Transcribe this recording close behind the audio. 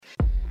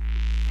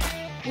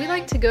We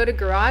like to go to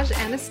garage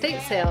and estate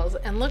sales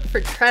and look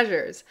for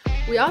treasures.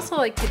 We also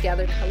like to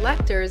gather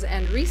collectors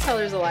and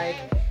resellers alike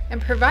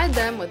and provide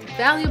them with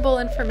valuable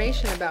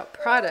information about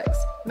products,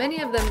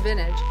 many of them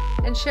vintage,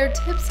 and share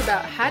tips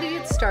about how to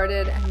get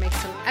started and make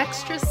some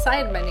extra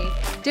side money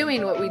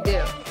doing what we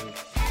do.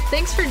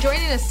 Thanks for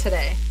joining us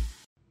today.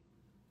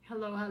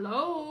 Hello,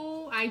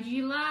 hello,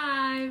 IG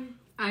Live,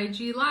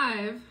 IG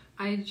Live,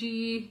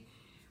 IG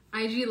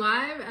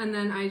Live, and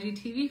then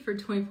IGTV for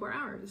 24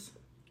 hours.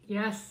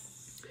 Yes,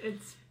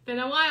 it's been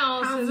a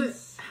while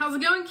How's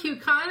it going,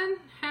 Cute Cotton?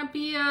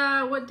 Happy,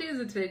 what day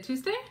is it today?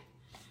 Tuesday?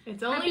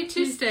 It's only Happy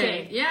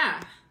Tuesday.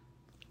 Yeah.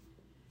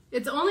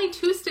 It's only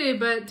Tuesday,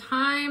 but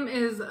time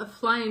is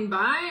flying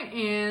by,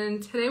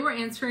 and today we're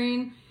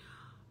answering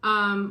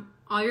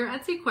all your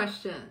Etsy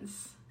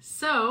questions.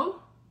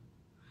 So,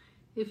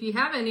 if you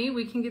have any,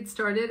 we can get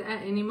started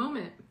at any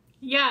moment.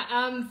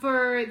 Yeah,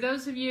 for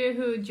those of you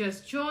who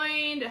just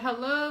joined,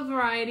 hello,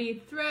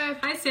 Variety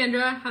Thrift. Hi,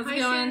 Sandra. How's it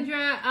going? Hi,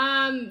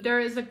 Sandra.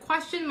 There is a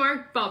question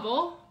mark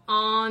bubble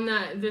on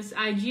this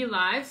IG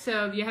Live,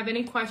 so if you have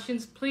any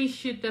questions, please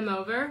shoot them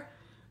over.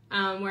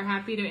 We're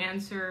happy to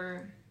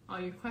answer all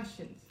your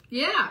questions.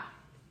 Yeah.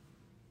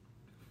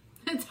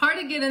 It's hard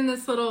to get in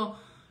this little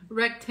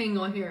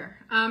rectangle here.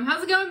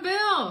 How's it going,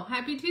 Bill?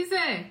 Happy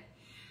Tuesday.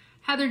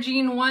 Heather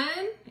Jean 1,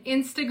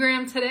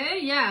 Instagram today.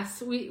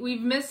 Yes,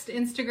 we've missed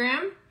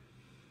Instagram.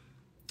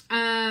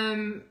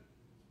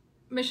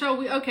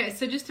 Michelle, okay,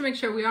 so just to make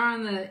sure, we are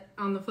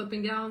on the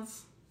Flippin'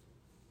 Gals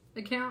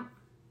account.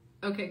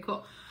 Okay,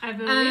 cool. I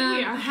believe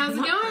we are. How's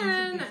it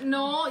going,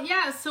 Noel?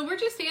 Yeah, so we're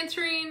just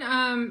answering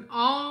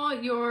all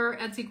your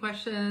Etsy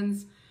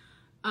questions.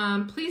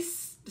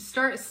 Please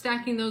start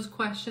stacking those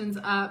questions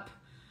up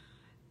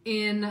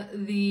in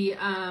the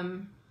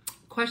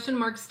question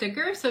mark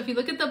sticker. So if you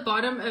look at the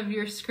bottom of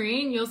your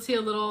screen, you'll see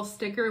a little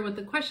sticker with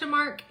the question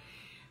mark.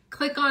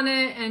 Click on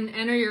it and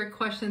enter your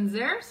questions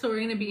there. So we're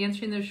going to be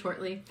answering those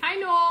shortly. Hi,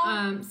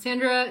 Noel.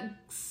 Sandra,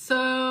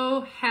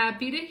 so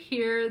happy to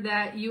hear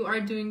that you are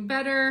doing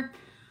better.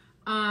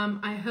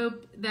 I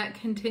hope that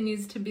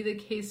continues to be the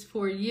case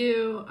for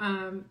you.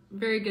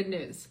 Very good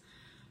news.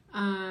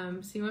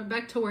 So you went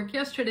back to work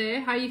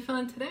yesterday. How are you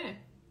feeling today?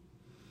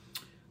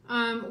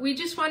 We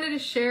just wanted to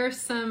share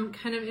some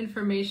kind of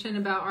information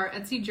about our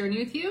Etsy journey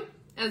with you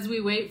as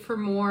we wait for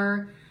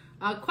more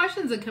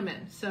questions to come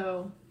in.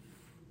 So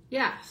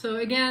yeah, so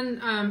again,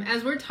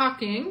 as we're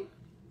talking,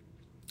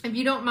 if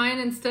you don't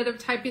mind, instead of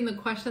typing the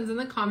questions in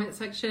the comment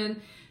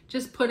section,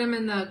 just put them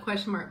in the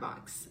question mark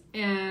box.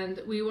 And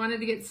we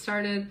wanted to get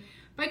started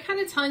by kind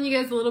of telling you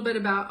guys a little bit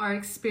about our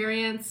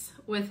experience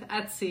with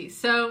Etsy.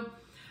 So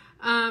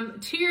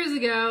 2 years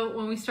ago,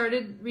 when we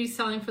started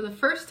reselling for the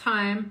first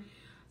time,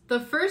 the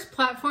first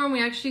platform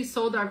we actually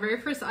sold our very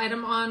first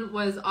item on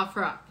was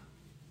OfferUp.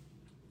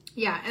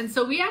 Yeah, and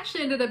so we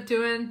actually ended up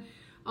doing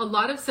a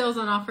lot of sales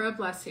on OfferUp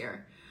last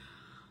year.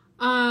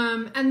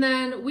 And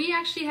then we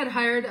actually had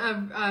hired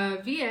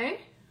a VA,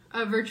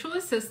 a virtual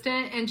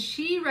assistant, and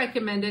she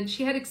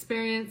had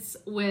experience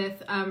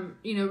with,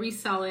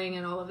 reselling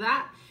and all of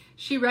that.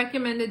 She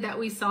recommended that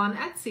we sell on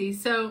Etsy.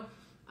 So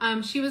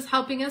she was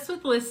helping us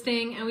with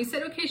listing, and we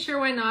said, okay, sure,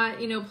 why not?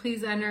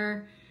 Please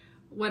enter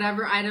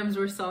whatever items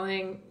we're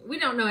selling. We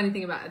don't know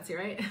anything about Etsy,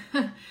 right?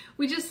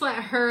 We just let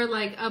her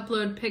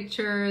upload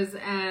pictures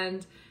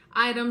and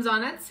items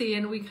on Etsy,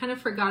 and we kind of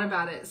forgot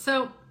about it.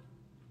 So,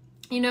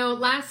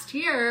 last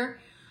year,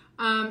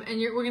 we're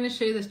going to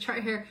show you this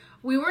chart here.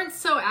 We weren't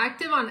so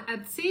active on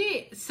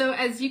Etsy. So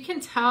as you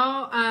can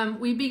tell,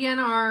 we began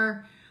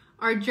our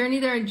journey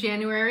there in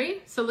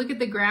January. So look at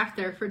the graph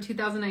there for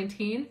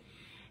 2019.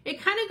 It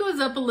kind of goes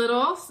up a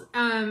little,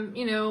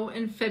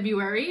 in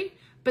February,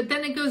 but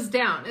then it goes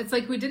down. It's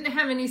like we didn't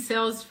have any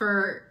sales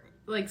for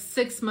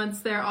 6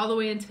 months there all the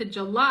way into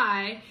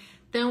July.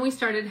 Then we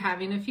started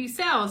having a few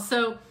sales.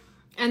 So,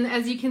 and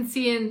as you can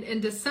see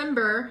in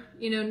December,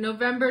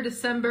 November,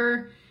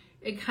 December,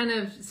 it kind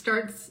of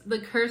the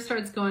curve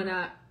starts going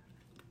up,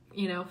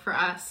 for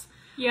us.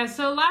 Yeah,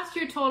 so last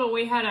year total,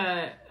 we had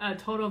a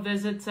total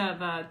visits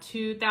of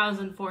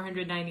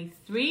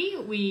 2,493.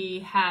 We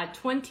had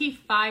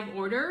 25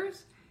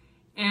 orders,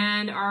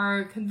 and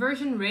our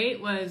conversion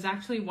rate was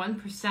actually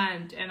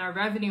 1%, and our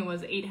revenue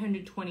was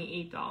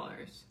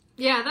 $828.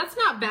 Yeah, that's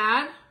not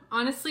bad.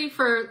 Honestly,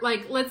 for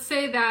let's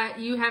say that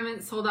you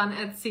haven't sold on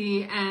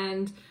Etsy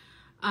and,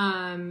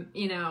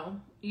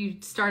 you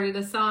started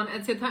to sell on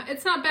Etsy,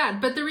 it's not bad.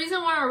 But the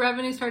reason why our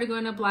revenue started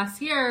going up last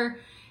year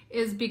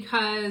is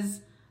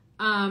because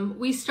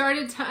we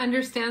started to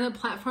understand the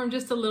platform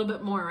just a little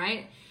bit more,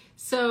 right?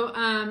 So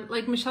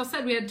like Michelle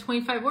said, we had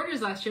 25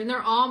 orders last year,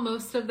 and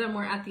most of them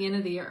were at the end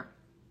of the year.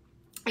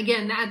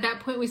 Again, at that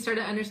point, we started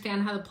to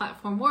understand how the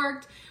platform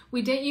worked.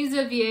 We didn't use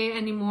a VA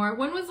anymore.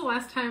 When was the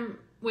last time,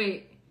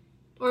 or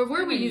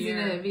were we using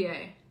a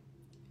VA?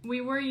 We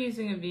were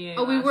using a VA.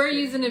 Oh, we were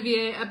using a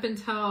VA up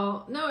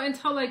until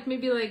November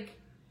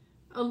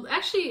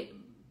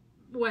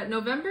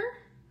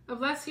of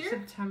last year?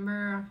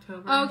 September,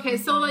 October. Okay,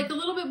 so a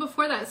little bit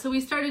before that. So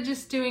we started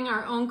just doing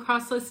our own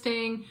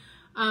cross-listing,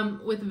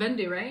 with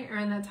Vendu, right?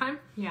 Around that time?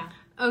 Yeah.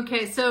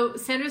 Okay, so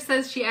Sandra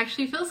says she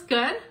actually feels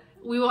good.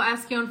 We will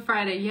ask you on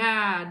Friday.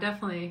 Yeah,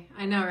 definitely.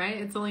 I know, right?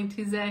 It's only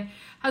Tuesday.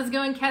 How's it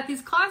going,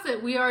 Kathy's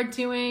Closet? We are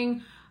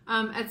doing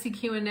Etsy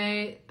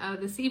Q&A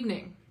this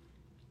evening.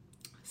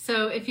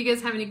 So if you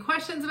guys have any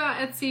questions about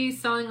Etsy,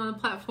 selling on the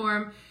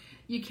platform,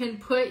 you can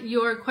put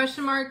your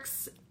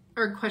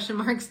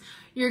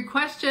your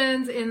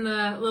questions in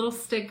the little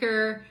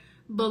sticker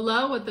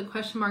below with the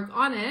question mark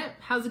on it.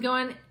 How's it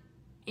going?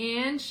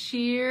 And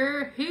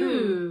Sheer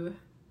Who?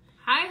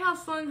 Hi,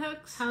 Hustlin'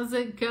 Hooks. How's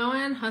it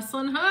going?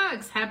 Hustlin'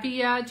 Hooks.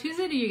 Happy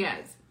Tuesday to you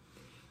guys.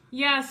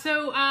 Yeah,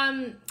 so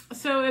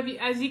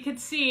as you could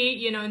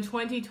see, in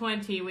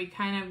 2020, we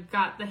kind of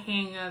got the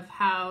hang of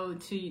how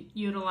to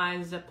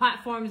utilize the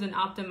platforms and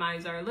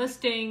optimize our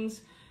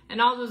listings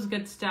and all those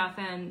good stuff.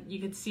 And you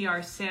could see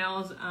our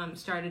sales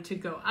started to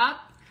go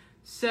up.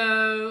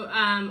 So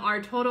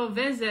our total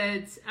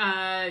visits,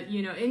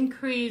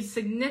 increased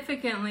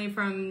significantly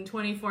from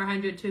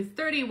 2,400 to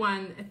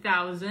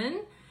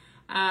 31,000.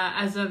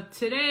 As of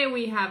today,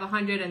 we have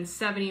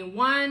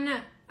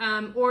 171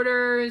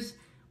 orders,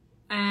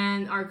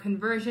 and our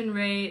conversion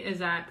rate is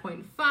at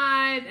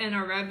 0.5, and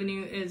our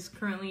revenue is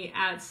currently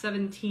at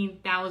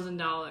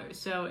 $17,000.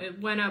 So it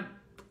went up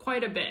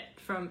quite a bit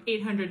from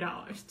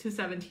 $800 to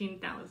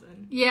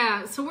 $17,000.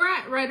 Yeah, so we're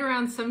at right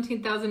around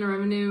 17,000 in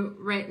revenue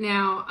right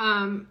now.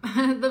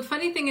 The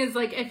funny thing is,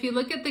 like, if you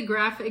look at the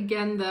graph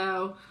again,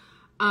 though,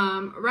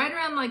 right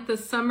around like the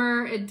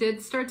summer, it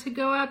did start to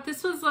go up.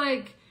 This was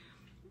like,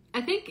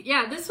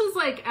 this was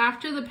like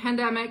after the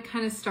pandemic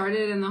kind of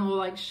started and the whole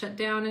like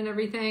shutdown and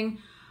everything.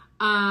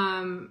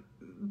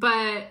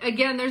 But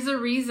again, there's a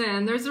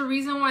reason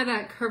why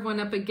that curve went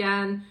up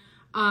again,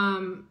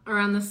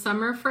 around the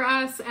summer for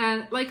us,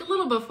 and like a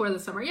little before the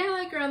summer. Yeah,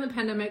 like around the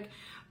pandemic.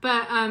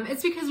 But,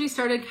 it's because we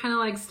started kind of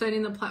like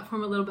studying the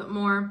platform a little bit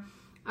more.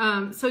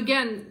 So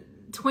again,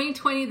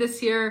 2020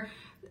 this year,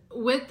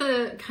 with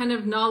the kind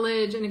of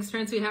knowledge and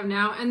experience we have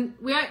now, and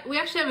we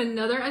actually have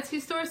another Etsy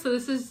store. So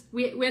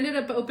we ended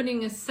up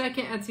opening a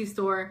second Etsy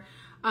store,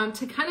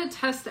 to kind of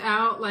test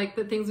out like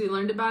the things we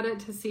learned about it,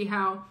 to see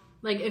how,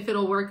 like, if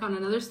it'll work on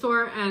another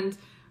store. And,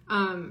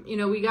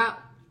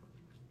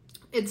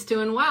 it's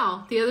doing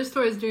well. The other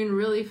store is doing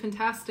really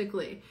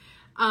fantastically.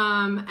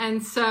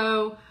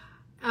 So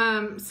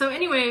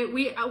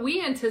anyway,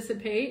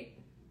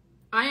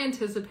 I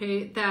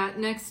anticipate that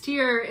next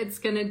year it's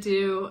going to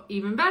do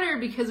even better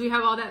because we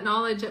have all that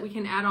knowledge that we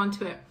can add on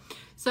to it.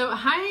 So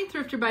hi,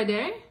 Thrifter by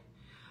Day.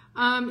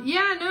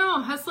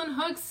 Hustlin'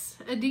 Hooks,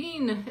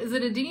 Adine. Is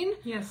it Adine?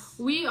 Yes.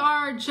 We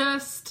are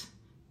just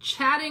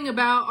chatting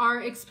about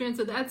our experience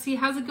with Etsy.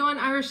 How's it going,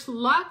 Irish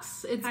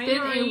Lux? It's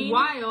been a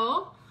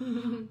while.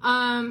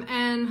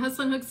 And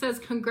Hustlin' Hooks says,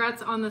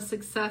 congrats on the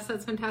success.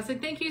 That's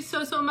fantastic. Thank you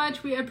so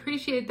much. We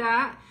appreciate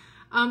that.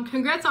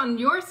 Congrats on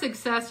your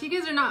success. If you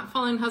guys are not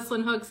following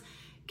Hustlin' Hooks,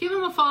 give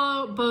them a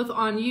follow both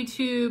on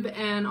YouTube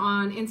and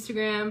on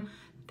Instagram.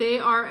 They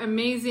are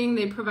amazing.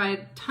 They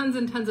provide tons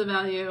and tons of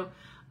value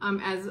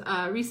as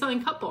a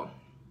reselling couple.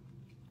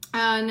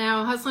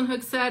 Now, Hustlin'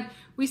 Hooks said,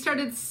 we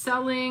started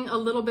selling a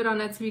little bit on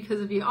Etsy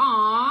because of you.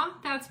 Aw,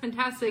 that's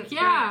fantastic. That's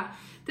yeah. Great.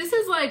 This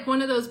is like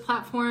one of those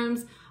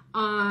platforms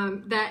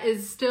that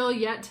is still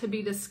yet to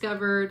be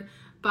discovered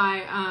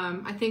by,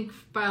 I think,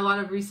 by a lot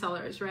of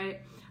resellers, right?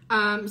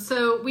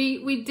 So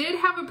we did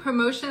have a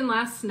promotion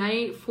last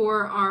night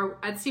for our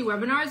Etsy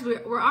webinars.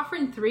 We're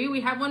offering 3.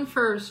 We have one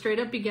for straight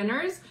up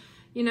beginners,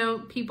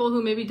 people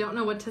who maybe don't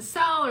know what to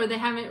sell or they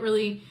haven't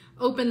really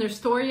opened their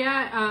store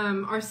yet.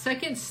 Our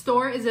second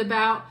store is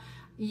about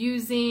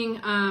using,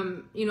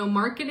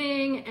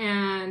 marketing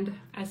and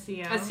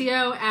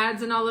SEO,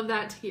 ads and all of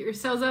that to get your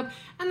sales up.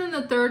 And then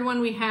the third one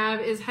we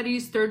have is how to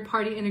use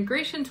third-party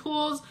integration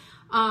tools.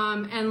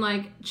 And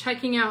like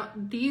checking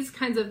out these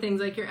kinds of things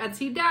like your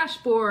Etsy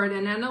dashboard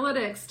and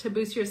analytics to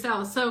boost your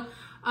sales. So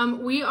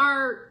we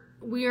are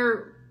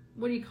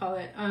what do you call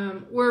it?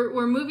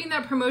 We're moving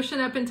that promotion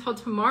up until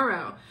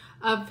tomorrow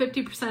of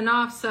 50%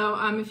 off. So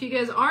if you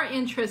guys are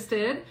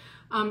interested,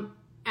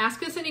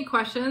 ask us any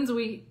questions.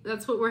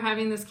 That's what we're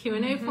having this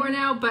Q&A for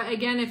now. But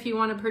again, if you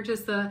want to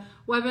purchase the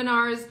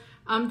webinars,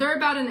 they're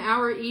about an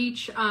hour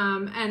each,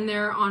 and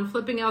they're on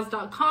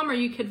flippingals.com, or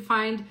you could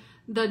find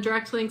the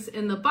direct links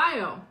in the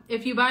bio.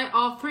 If you buy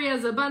all 3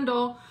 as a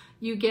bundle,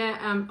 you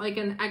get like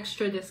an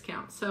extra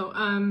discount. So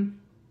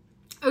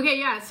okay,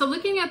 yeah, so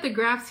looking at the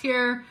graphs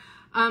here,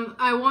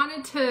 I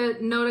wanted to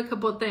note a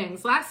couple of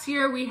things. Last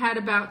year we had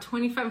about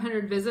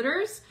 2,500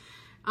 visitors.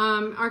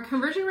 Our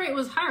conversion rate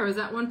was higher, it was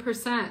at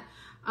 1%.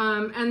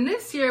 And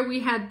this year we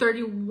had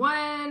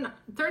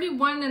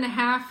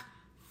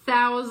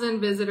 31,500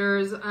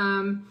 visitors.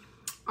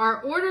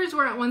 Our orders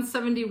were at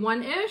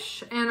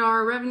 171-ish, and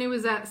our revenue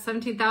was at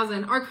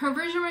 17,000. Our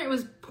conversion rate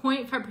was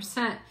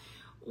 0.5%.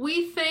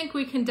 We think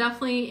we can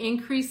definitely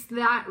increase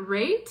that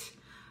rate.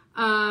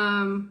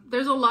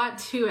 There's a lot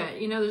to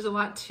it. There's a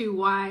lot to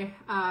why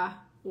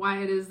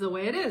it is the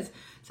way it is.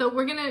 So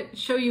we're going to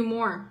show you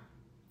more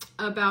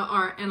about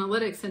our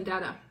analytics and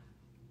data.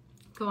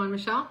 Go on,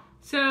 Michelle.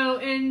 So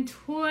in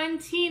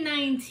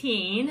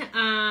 2019,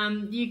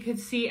 you could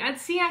see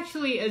Etsy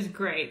actually is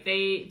great.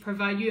 They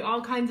provide you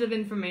all kinds of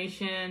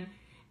information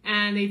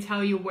and they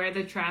tell you where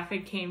the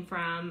traffic came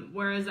from.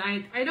 Whereas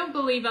I don't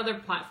believe other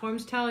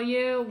platforms tell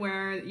you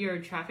where your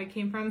traffic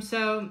came from.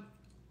 So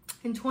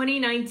in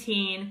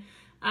 2019,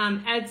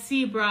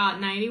 Etsy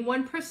brought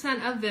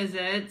 91% of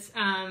visits,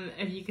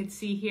 if you could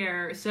see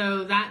here.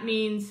 So that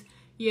means,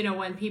 you know,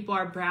 when people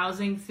are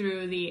browsing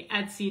through the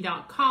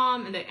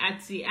Etsy.com and the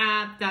Etsy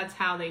app, that's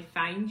how they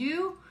find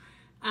you.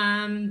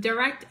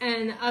 Direct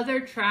and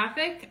other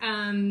traffic,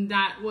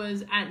 that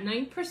was at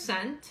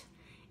 9%,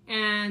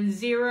 and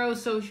 0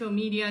 social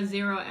media,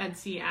 0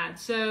 Etsy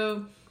ads.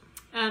 So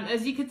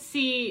as you could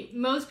see,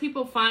 most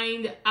people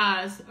find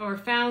us or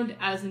found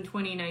us in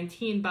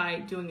 2019 by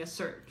doing a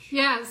search.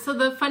 Yeah, so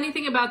the funny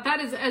thing about that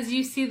is, as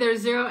you see, there's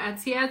 0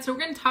 Etsy ads. So we're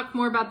going to talk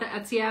more about the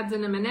Etsy ads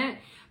in a minute.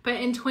 But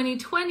in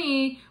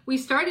 2020, we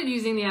started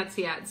using the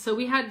Etsy ads. So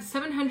we had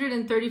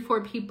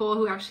 734 people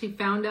who actually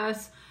found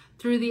us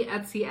through the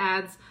Etsy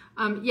ads.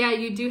 Yeah,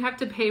 you do have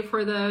to pay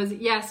for those.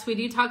 Yes, we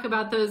do talk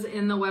about those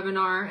in the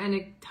webinar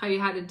and tell you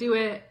how to do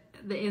it,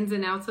 the ins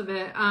and outs of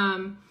it.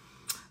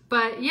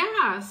 But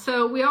yeah,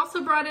 so we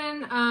also brought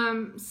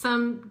in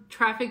some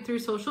traffic through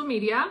social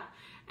media.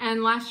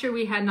 And last year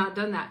we had not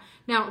done that.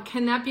 Now,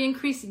 can that be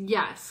increased?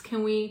 Yes.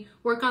 Can we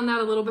work on that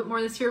a little bit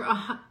more this year?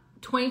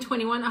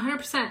 2021,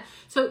 100%.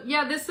 So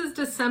yeah, this is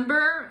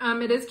December.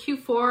 It is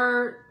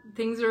Q4.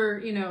 Things are,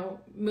 you know,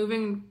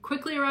 moving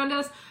quickly around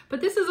us,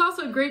 but this is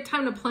also a great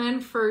time to plan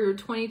for your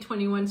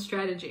 2021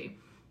 strategy.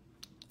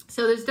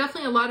 So there's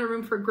definitely a lot of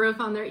room for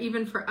growth on there,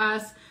 even for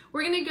us.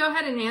 We're going to go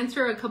ahead and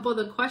answer a couple of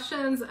the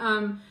questions.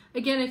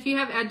 Again, if you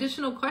have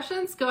additional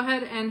questions, go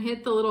ahead and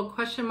hit the little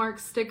question mark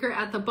sticker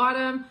at the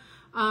bottom,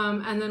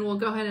 and then we'll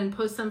go ahead and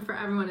post them for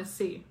everyone to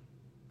see.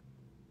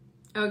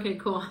 Okay,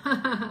 cool.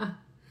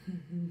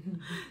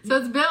 So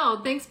it's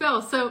Bill. Thanks,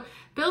 Bill. So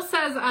Bill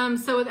says,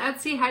 so with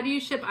Etsy, how do you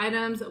ship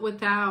items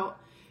without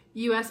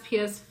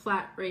USPS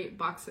flat rate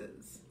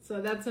boxes?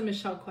 So that's a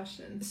Michelle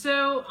question.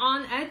 So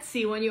on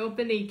Etsy, when you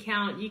open the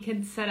account, you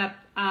can set up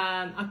there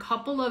are a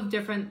couple of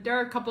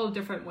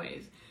different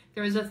ways.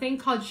 There's a thing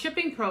called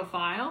shipping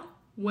profile,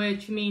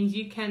 which means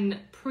you can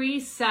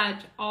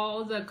preset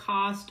all the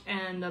cost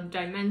and the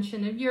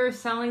dimension. If you're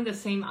selling the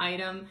same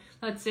item,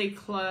 let's say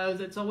clothes,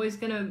 it's always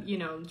gonna, you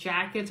know,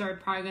 jackets are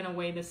probably gonna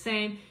weigh the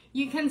same.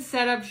 You can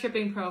set up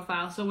shipping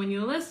profile. So when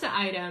you list the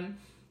item,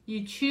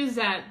 you choose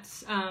that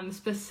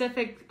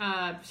specific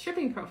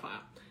shipping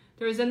profile.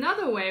 There's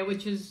another way,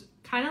 which is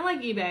kind of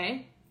like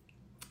eBay,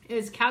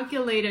 is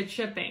calculated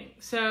shipping.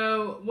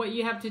 So what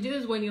you have to do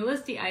is when you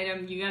list the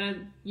item, you gotta,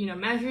 you know,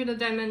 measure the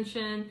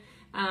dimension,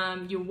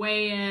 you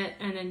weigh it,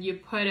 and then you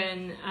put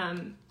in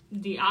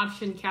the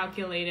option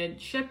calculated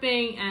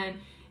shipping, and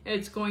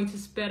it's going to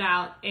spit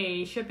out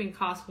a shipping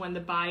cost when the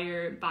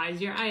buyer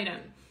buys your item.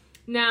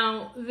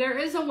 Now, there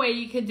is a way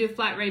you could do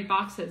flat rate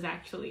boxes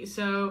actually.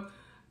 So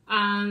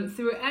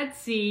through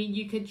Etsy,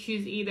 you could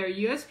choose either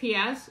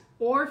USPS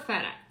or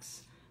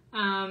FedEx.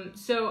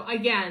 So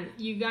again,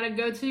 you got to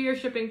go to your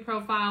shipping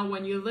profile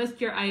when you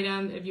list your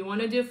item. If you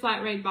want to do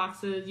flat rate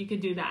boxes, you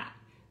could do that.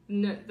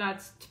 No,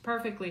 that's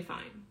perfectly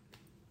fine.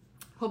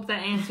 Hope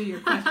that answered your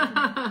question.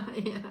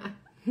 Yeah.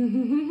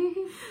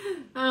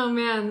 Oh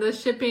man, the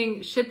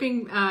shipping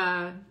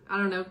I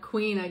don't know,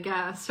 queen, I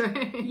guess,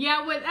 right?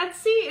 Yeah, with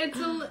Etsy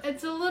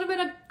it's a little bit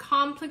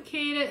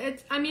complicated.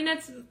 It's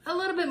a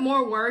little bit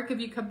more work if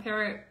you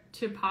compare it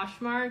to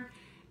Poshmark.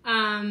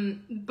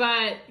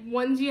 But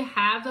once you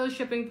have those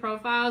shipping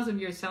profiles, if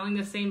you're selling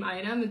the same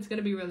item, it's going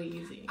to be really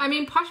easy. I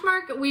mean,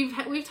 Poshmark,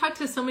 we've talked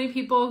to so many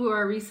people who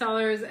are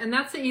resellers, and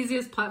that's the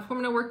easiest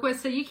platform to work with.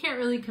 So you can't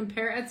really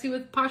compare Etsy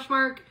with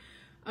Poshmark,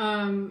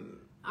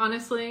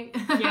 honestly.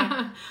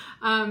 Yeah.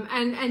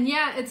 And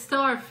yeah, it's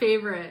still our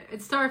favorite.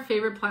 It's still our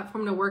favorite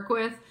platform to work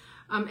with.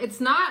 It's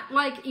not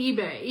like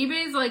eBay.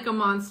 eBay's like a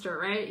monster,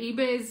 right?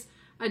 eBay's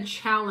a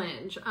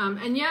challenge.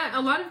 And yeah,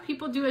 a lot of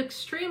people do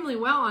extremely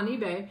well on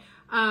eBay.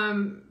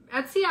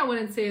 Etsy, I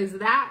wouldn't say is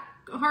that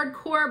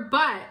hardcore,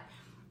 but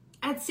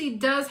Etsy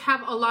does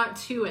have a lot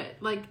to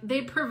it. Like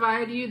they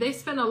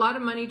spend a lot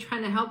of money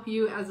trying to help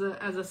you as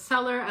a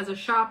seller, as a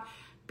shop,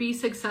 be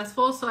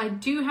successful. So I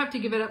do have to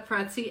give it up for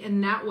Etsy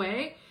in that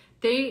way.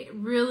 They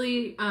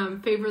really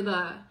favor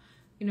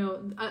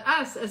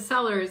us as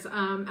sellers,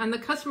 and the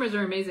customers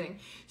are amazing.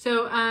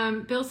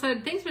 So Bill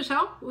said, thanks,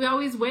 Michelle. We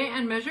always weigh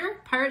and measure.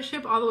 Pirate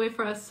ship all the way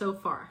for us so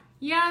far.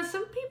 Yeah,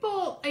 some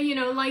people,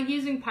 like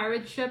using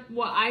pirate ship.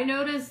 What I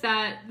noticed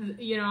that,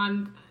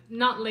 I'm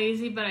not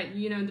lazy, but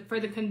for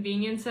the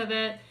convenience of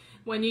it,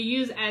 when you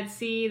use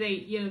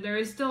Etsy, there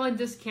is still a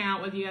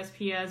discount with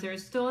USPS. There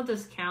is still a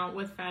discount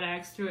with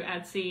FedEx through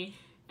Etsy,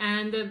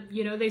 and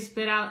they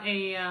spit out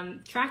a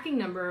tracking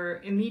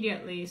number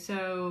immediately.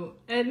 So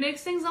it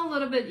makes things a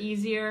little bit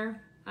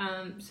easier.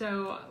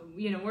 So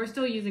we're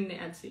still using the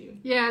Etsy.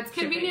 Yeah, it's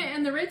convenient,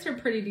 and the rates are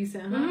pretty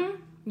decent, huh? Mm-hmm.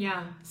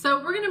 Yeah.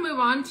 So we're going to move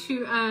on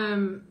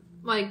to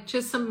like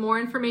just some more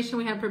information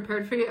we have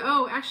prepared for you.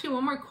 Oh, actually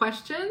one more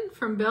question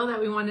from Bill that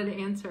we wanted to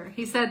answer.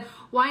 He said,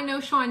 why no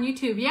show on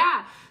YouTube?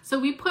 Yeah, so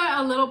we put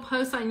a little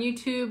post on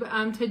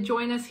YouTube to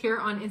join us here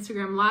on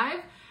Instagram Live.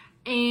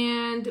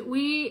 And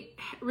we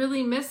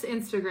really miss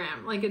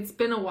Instagram. Like, it's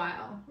been a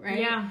while, right?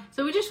 Yeah.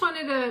 So we just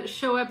wanted to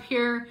show up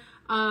here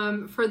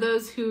for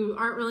those who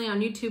aren't really on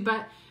YouTube.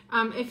 But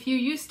if you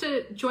used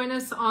to join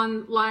us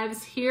on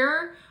lives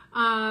here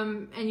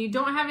and you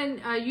don't have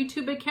a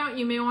YouTube account,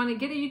 you may want to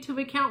get a YouTube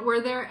account.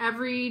 We're there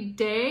every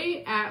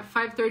day at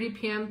 5:30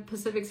 p.m.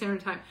 Pacific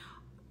Standard Time.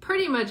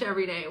 Pretty much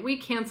every day. We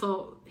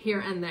cancel here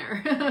and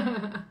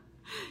there.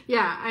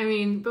 Yeah, I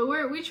mean, but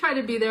we try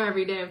to be there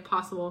every day if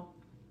possible.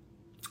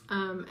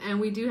 And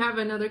we do have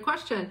another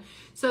question.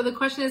 So the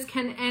question is,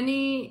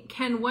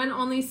 can one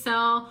only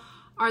sell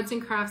arts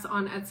and crafts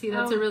on Etsy?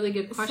 That's a really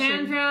good question.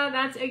 Sandra,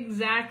 that's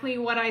exactly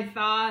what I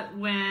thought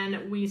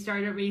when we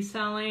started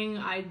reselling.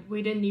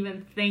 We didn't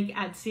even think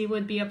Etsy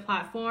would be a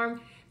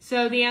platform.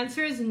 So the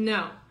answer is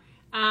no.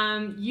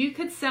 You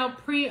could sell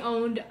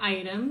pre-owned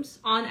items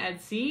on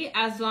Etsy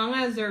as long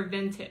as they're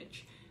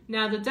vintage.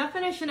 Now, the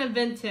definition of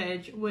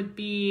vintage would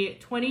be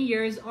 20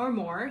 years or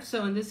more.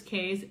 So in this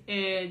case,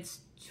 it's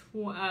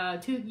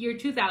year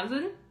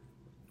 2000.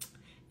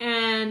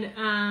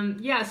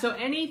 And yeah, so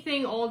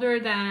anything older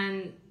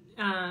than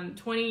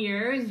 20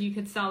 years, you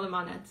could sell them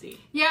on Etsy.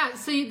 Yeah,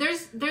 so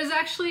there's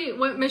actually,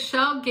 what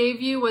Michelle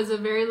gave you was a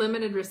very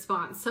limited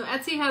response. So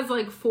Etsy has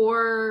like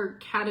 4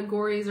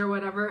 categories or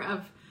whatever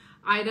of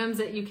items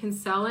that you can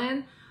sell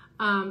in.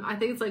 I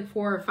think it's like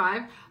 4 or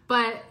 5.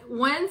 But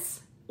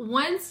once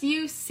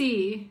you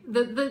see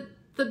the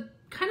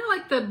kind of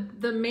like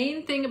the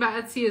main thing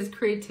about Etsy is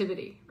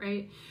creativity,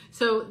 right?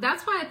 So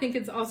that's why I think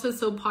it's also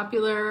so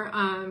popular,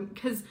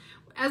 because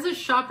as a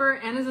shopper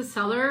and as a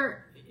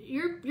seller,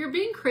 you're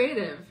being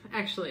creative,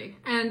 actually,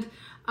 and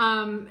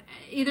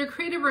either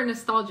creative or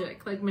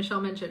nostalgic, like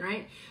Michelle mentioned,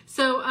 right?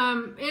 So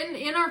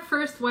in our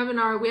first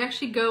webinar, we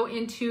actually go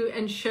into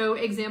and show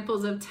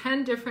examples of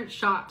 10 different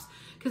shops,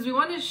 because we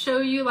want to show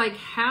you like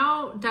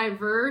how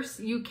diverse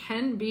you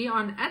can be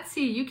on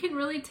Etsy. You can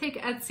really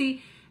take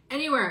Etsy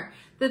anywhere.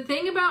 The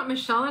thing about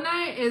Michelle and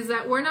I is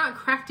that we're not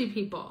crafty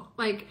people.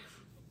 Like,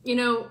 you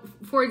know,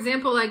 for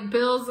example, like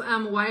Bill's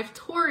wife,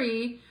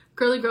 Tori,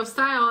 Girly Girl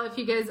Style, if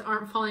you guys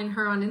aren't following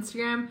her on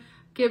Instagram,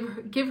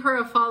 give her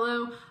a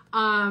follow.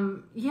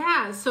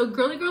 Yeah, so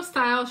Girly Girl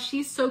Style,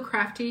 she's so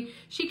crafty.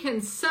 She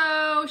can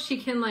sew, she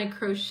can like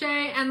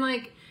crochet,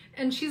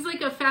 and she's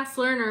like a fast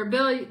learner.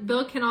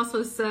 Bill can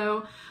also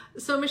sew.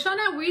 So Michelle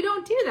and I, we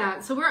don't do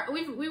that. So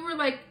we were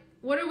like,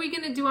 what are we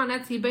gonna do on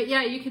Etsy? But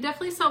yeah, you could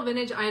definitely sell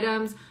vintage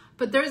items,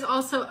 but there's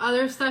also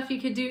other stuff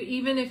you could do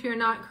even if you're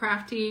not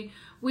crafty.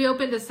 We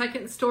opened a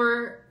second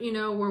store, you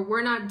know, where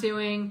we're not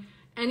doing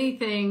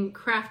anything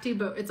crafty,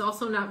 but it's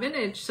also not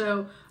vintage.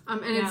 So,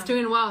 it's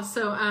doing well.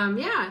 So,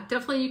 yeah,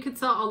 definitely you could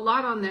sell a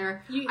lot on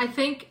there. I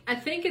think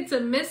it's a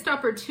missed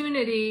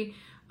opportunity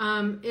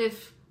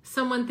if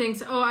someone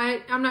thinks, oh,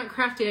 I'm not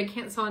crafty, I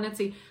can't sell on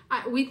Etsy.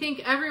 We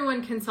think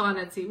everyone can sell on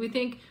Etsy. We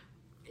think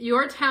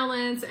your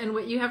talents and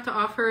what you have to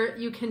offer,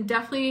 you can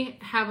definitely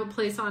have a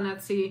place on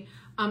Etsy.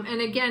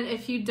 And again,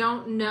 if you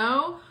don't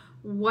know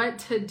what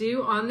to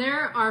do on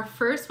there, our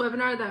first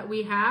webinar that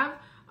we have,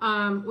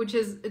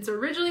 it's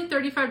originally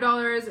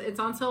 $35. It's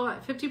on sale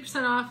at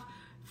 50% off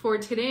for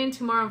today and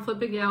tomorrow on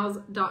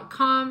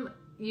flippagals.com.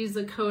 Use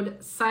the code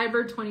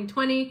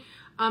CYBER2020.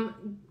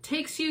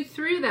 Takes you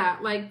through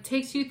that, like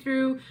takes you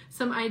through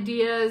some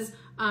ideas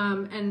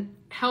and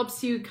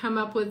helps you come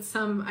up with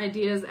some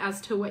ideas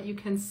as to what you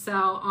can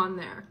sell on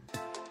there.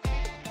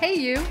 Hey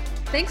you,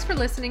 thanks for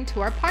listening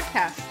to our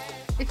podcast.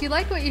 If you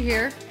like what you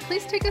hear,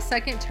 please take a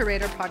second to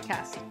rate our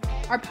podcast.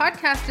 Our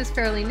podcast is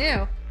fairly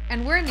new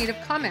and we're in need of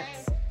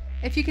comments.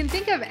 If you can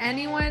think of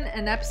anyone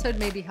an episode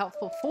may be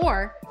helpful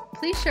for,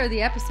 please share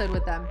the episode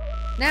with them.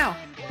 Now,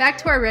 back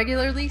to our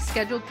regularly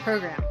scheduled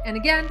program. And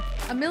again,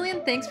 a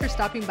million thanks for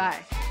stopping by.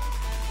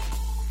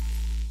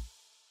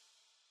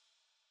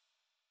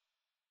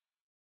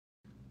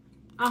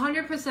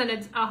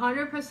 It's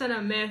 100%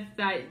 a myth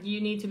that you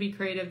need to be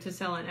creative to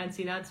sell on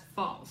Etsy. That's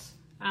false.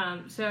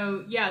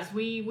 So yes,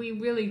 we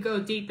really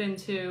go deep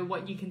into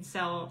what you can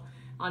sell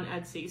on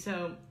Etsy.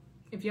 So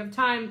if you have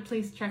time,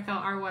 please check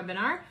out our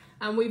webinar.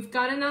 We've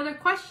got another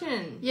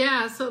question.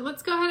 Yeah, so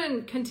let's go ahead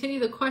and continue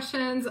the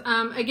questions.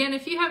 Again,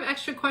 if you have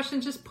extra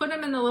questions, just put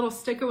them in the little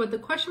sticker with the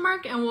question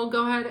mark and we'll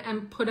go ahead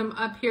and put them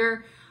up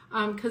here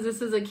because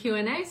this is a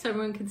Q&A so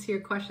everyone can see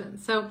your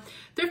questions. So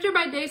Thrifter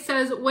by Day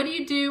says, what do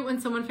you do when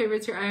someone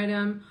favorites your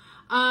item?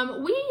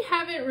 We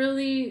haven't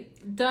really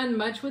done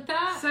much with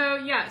that. So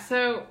yeah,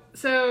 so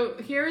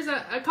here's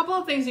a couple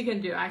of things you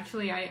can do.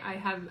 Actually, I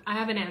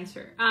have an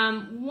answer.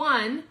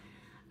 One,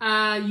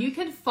 you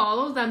can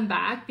follow them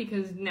back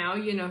because now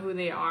you know who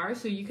they are.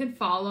 So you can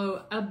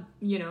follow a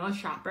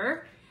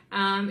shopper.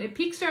 It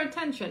piques their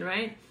attention,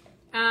 right?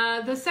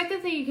 The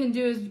second thing you can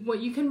do is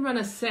you can run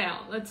a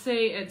sale. Let's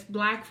say it's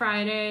Black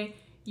Friday.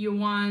 You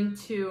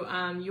want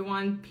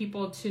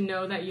people to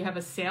know that you have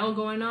a sale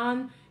going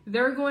on.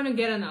 They're going to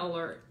get an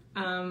alert.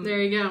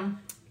 There you go.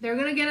 They're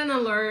going to get an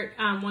alert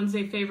once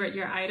they favorite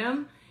your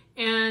item.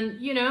 And,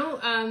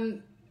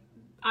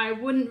 I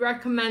wouldn't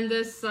recommend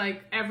this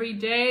like every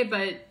day,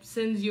 but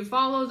since you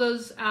follow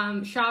those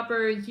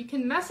shoppers, you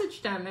can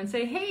message them and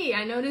say, hey,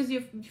 I noticed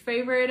you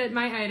favorited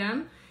my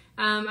item.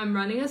 I'm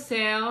running a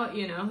sale,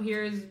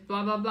 here's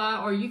blah, blah,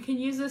 blah. Or you can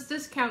use this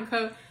discount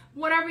code,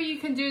 whatever you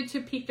can do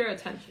to pique their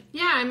attention.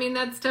 Yeah, I mean,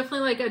 that's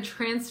definitely like a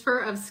transfer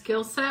of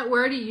skill set.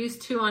 We're already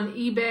used to on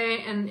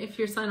eBay, and if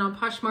you're selling on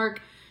Poshmark,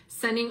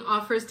 sending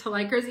offers to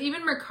likers.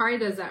 Even Mercari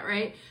does that,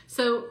 right?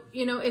 So,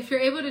 if you're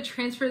able to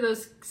transfer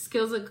those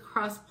skills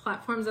across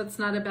platforms, that's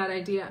not a bad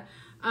idea.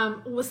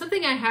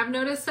 Something I have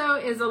noticed, though,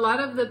 is a lot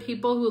of the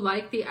people who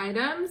like the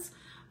items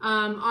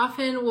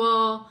often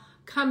will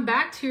come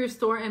back to your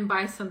store and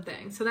buy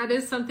something. So that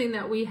is something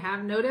that we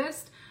have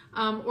noticed.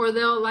 Or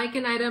they'll like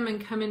an item and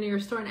come into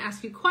your store and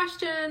ask you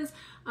questions.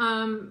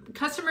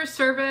 Customer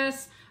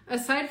service,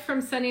 aside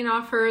from sending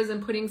offers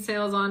and putting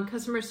sales on,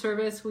 customer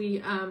service,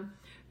 we've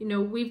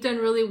done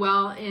really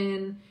well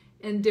in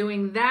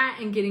doing that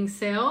and getting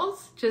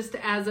sales just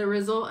as a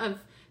result of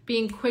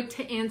being quick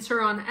to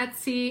answer on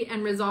Etsy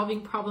and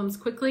resolving problems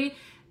quickly.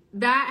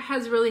 That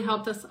has really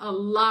helped us a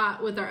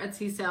lot with our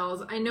Etsy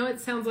sales. I know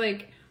it sounds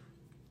like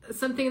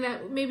something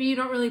that maybe you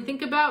don't really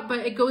think about, but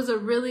it goes a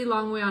really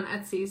long way on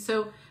Etsy.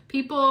 So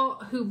people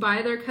who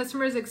buy their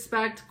customers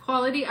expect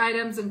quality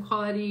items and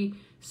quality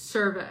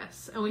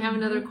service. And we have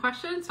another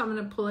question, so I'm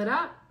going to pull it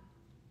up.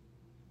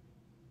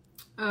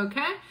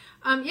 Okay.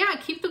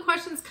 Keep the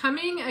questions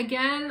coming.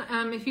 Again,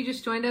 if you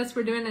just joined us,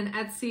 we're doing an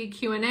Etsy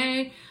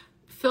Q&A.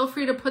 Feel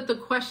free to put the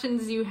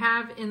questions you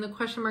have in the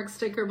question mark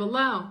sticker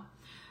below.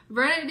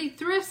 Variety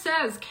Thrift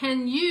says,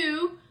 can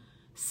you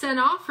send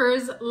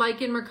offers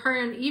like in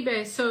Mercari and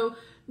eBay? So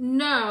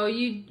no,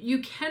 you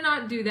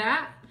cannot do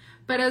that.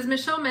 But as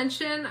Michelle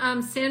mentioned,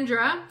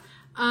 Sandra,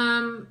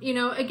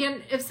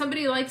 again, if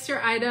somebody likes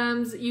your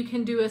items, you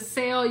can do a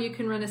sale, you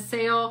can run a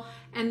sale,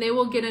 and they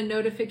will get a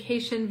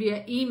notification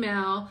via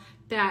email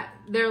that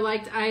their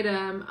liked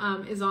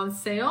item is on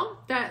sale.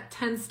 That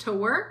tends to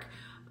work.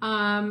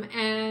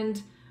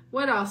 And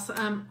what else?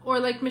 Or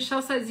like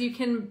Michelle says, you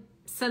can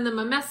send them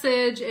a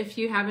message if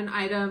you have an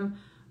item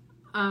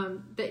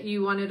that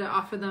you wanted to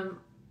offer them,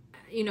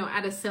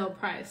 at a sale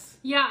price.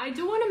 Yeah, I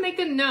do want to make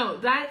a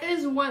note. That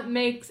is what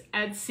makes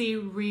Etsy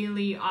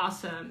really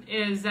awesome,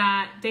 is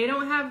that they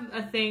don't have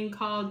a thing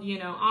called,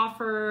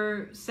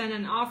 send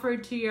an offer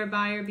to your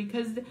buyer,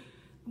 because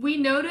we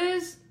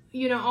notice,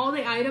 all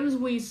the items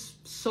we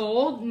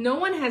sold, no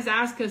one has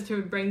asked us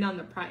to bring down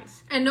the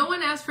price. And no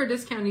one asked for a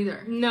discount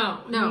either.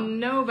 No,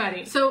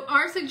 nobody. So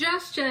our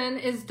suggestion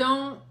is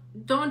don't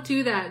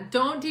do that.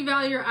 Don't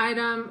devalue your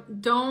item.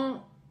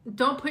 Don't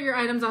put your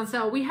items on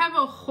sale. We have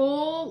a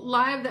whole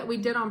live that we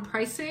did on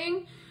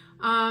pricing.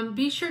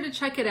 Be sure to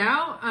check it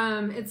out.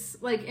 It's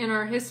like in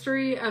our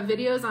history of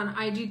videos on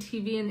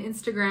IGTV and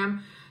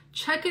Instagram.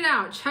 Check it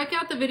out. Check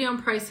out the video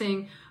on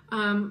pricing.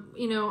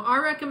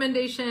 Our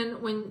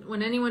recommendation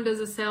when anyone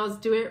does a sale is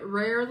do it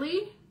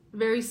rarely,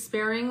 very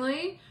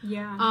sparingly.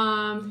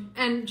 Yeah.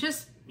 And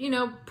just,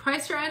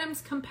 price your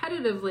items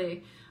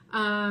competitively.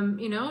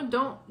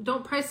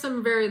 Don't price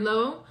them very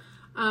low.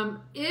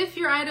 If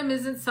your item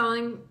isn't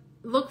selling,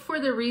 look for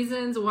the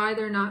reasons why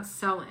they're not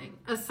selling,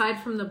 aside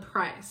from the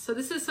price. So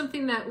this is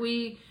something that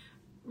we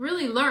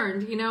really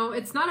learned.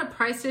 It's not a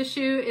price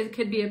issue. It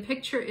could be a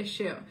picture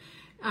issue.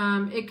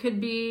 It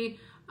could be,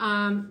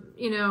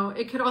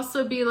 it could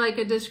also be like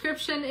a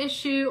description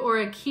issue or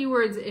a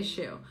keywords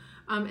issue.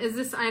 Is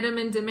this item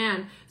in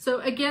demand?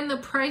 So again, the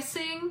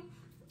pricing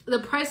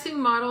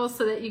model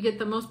so that you get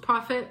the most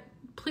profit.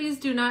 Please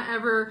do not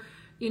ever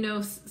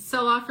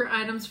sell off your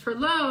items for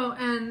low.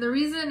 And the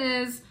reason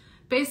is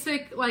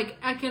basic, like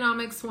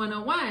economics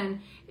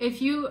 101.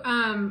 If you,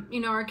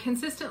 are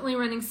consistently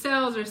running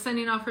sales or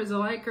sending offers to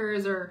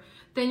likers,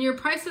 then your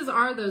prices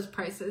are those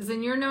prices,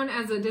 and you're known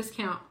as a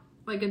discount,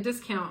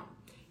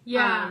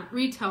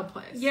 retail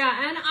place.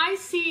 Yeah, and I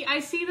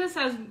see this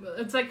as,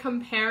 it's like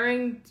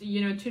comparing,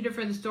 two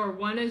different stores.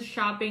 One is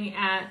shopping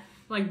at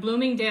like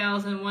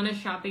Bloomingdale's and one is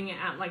shopping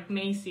at like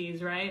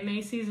Macy's, right?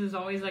 Macy's is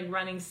always like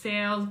running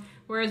sales,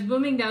 whereas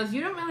Bloomingdale's,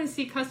 you don't really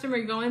see customer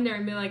go in there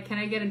and be like, can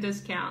I get a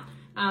discount?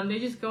 They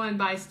just go and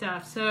buy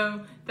stuff.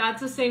 So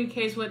that's the same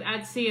case with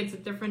Etsy. It's a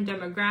different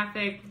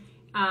demographic.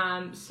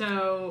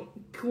 So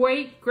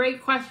great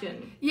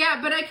question. Yeah,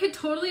 but I could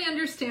totally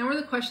understand where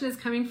the question is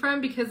coming from,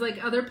 because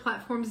like other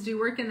platforms do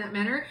work in that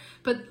manner.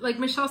 But like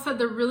Michelle said,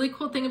 the really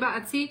cool thing about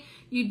Etsy,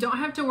 you don't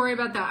have to worry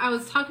about that. I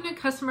was talking to a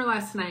customer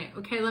last night.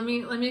 Okay, let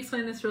me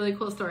explain this really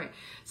cool story.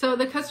 So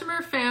the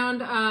customer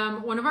found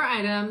one of our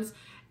items,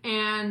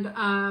 and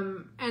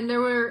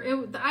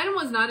the item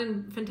was not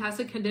in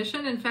fantastic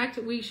condition. In fact,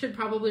 we should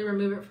probably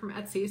remove it from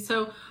Etsy.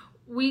 So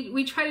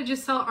we try to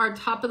just sell our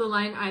top of the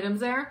line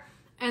items there.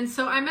 And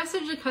so I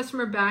messaged the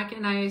customer back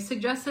and I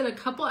suggested a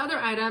couple other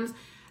items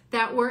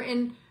that were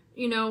in,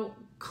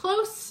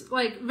 close,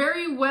 like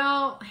very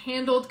well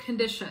handled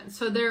condition.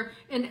 So they're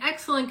in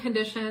excellent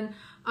condition.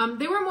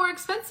 They were more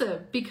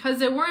expensive because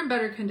they were in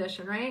better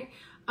condition, right?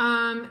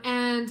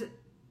 And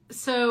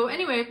so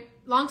anyway,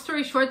 long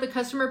story short, the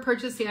customer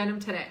purchased the item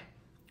today,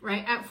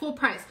 right? At full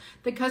price.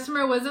 The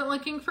customer wasn't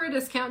looking for a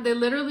discount. They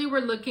literally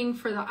were looking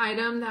for the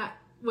item that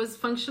was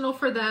functional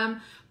for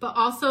them, but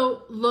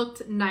also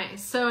looked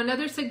nice. So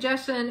another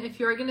suggestion, if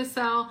you're going to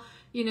sell,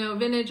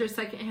 vintage or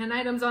secondhand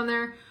items on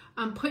there,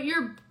 put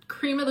your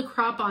cream of the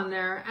crop on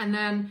there, and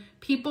then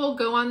people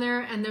go on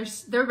there and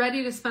they're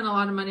ready to spend a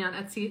lot of money on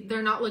Etsy.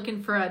 They're not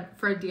looking for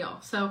a deal.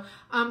 So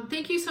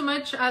thank you so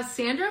much,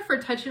 Sandra,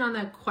 for touching on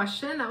that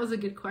question. That was a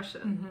good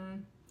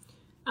question.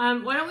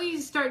 Why don't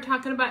we start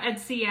talking about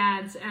Etsy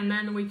ads, and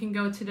then we can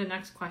go to the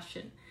next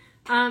question.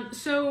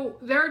 So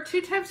there are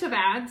two types of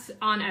ads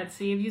on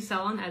Etsy if you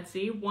sell on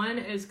Etsy. One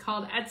is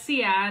called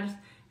Etsy ads.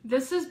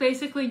 This is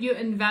basically you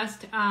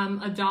invest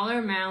a dollar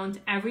amount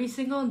every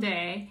single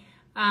day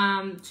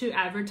to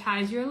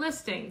advertise your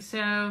listing.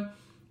 So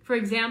for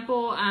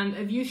example,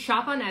 if you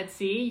shop on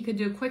Etsy, you could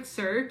do a quick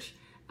search.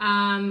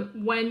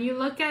 When you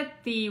look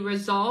at the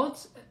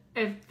results,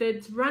 if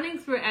it's running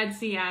through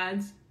Etsy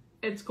ads,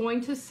 it's going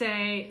to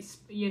say,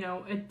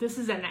 this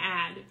is an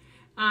ad.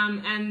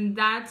 And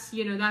that's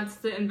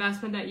the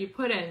investment that you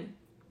put in.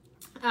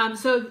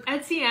 So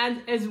Etsy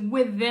ads is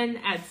within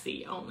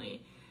Etsy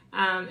only.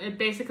 It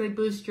basically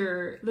boosts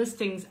your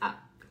listings up.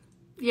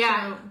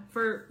 Yeah. So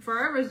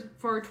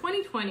for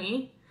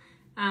 2020,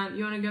 you want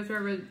to go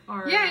through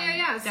our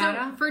data?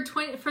 So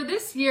for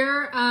this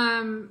year,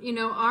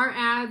 our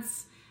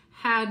ads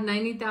had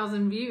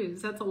 90,000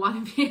 views. That's a lot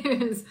of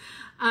views.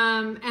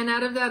 And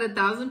out of that,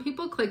 1,000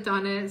 people clicked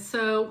on it.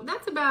 So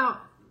that's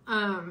about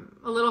a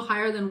little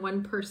higher than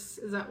 1%.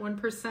 Is that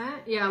 1%?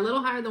 Yeah, a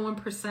little higher than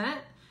 1%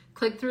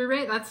 click-through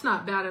rate. That's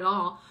not bad at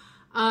all.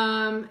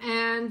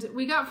 And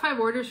we got 5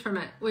 orders from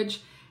it, which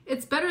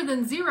it's better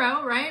than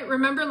 0, right?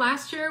 Remember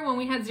last year when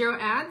we had 0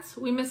 ads,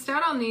 we missed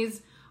out on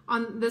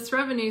this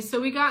revenue. So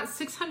we got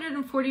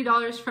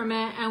 $640 from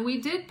it, and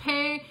we did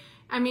pay.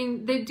 I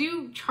mean, they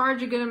do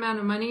charge a good amount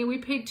of money. We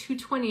paid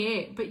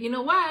 $228, but you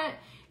know what?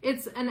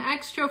 It's an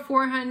extra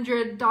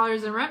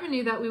 $400 in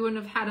revenue that we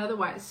wouldn't have had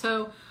otherwise.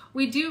 So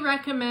we do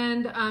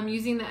recommend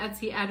using the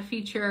Etsy ad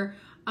feature,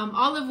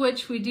 all of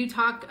which we do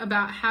talk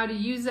about how to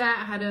use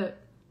that,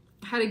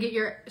 how to get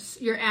your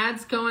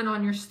ads going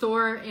on your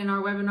store in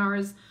our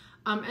webinars.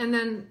 And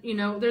then,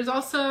 there's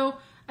also,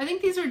 I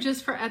think these are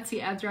just for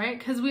Etsy ads, right?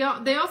 Because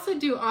they also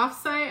do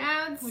offsite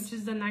ads. Which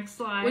is the next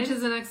slide.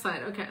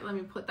 Okay, let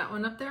me put that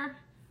one up there.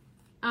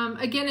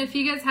 Again, if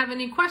you guys have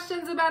any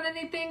questions about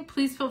anything,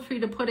 please feel free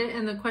to put it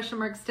in the question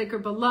mark sticker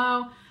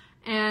below.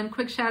 And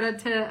quick shout out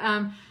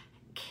to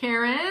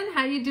Karen.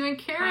 How you doing,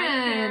 Karen?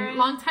 Hi, Karen.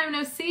 Long time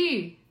no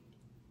see.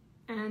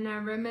 And a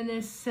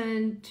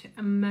Reminiscent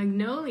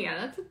Magnolia.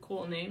 That's a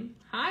cool name.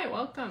 Hi,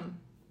 welcome.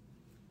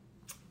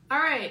 All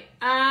right.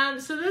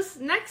 So this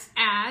next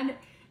ad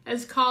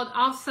is called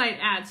Offsite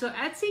Ad. So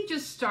Etsy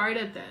just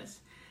started this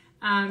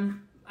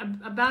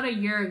about a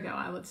year ago,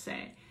 I would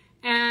say.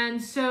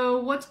 And so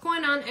what's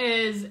going on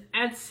is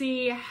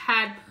Etsy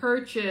had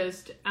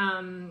purchased,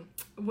 SEO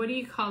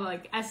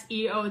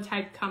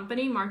type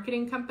company,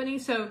 marketing company.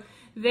 So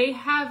they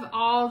have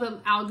all the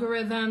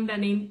algorithm that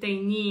they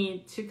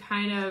need to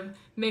kind of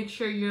make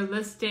sure your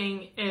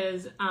listing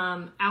is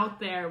out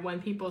there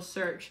when people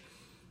search.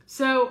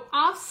 So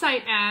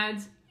offsite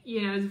ads,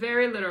 is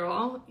very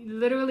literal.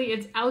 Literally,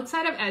 it's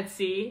outside of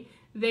Etsy.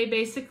 They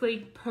basically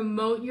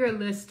promote your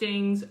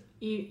listings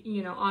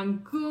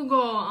on Google,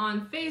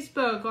 on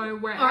Facebook, or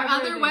wherever. Or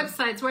other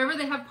websites, wherever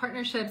they have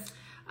partnerships.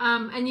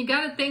 And you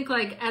got to think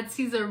like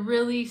Etsy's a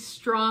really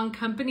strong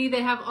company.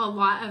 They have a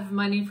lot of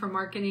money for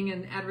marketing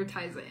and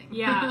advertising.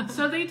 Yeah.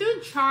 So they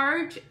do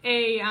charge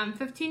a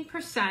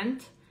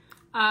 15%,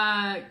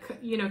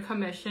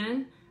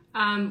 commission.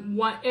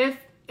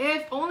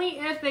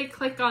 If they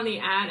click on the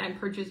ad and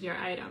purchase your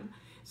item.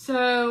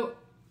 So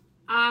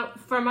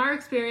from our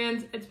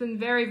experience, it's been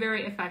very,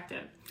 very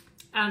effective.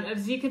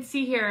 As you can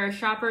see here,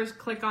 shoppers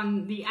click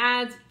on the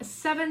ads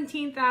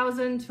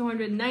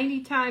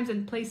 17,290 times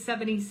and place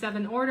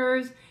 77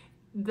 orders.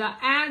 The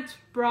ads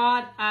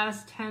brought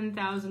us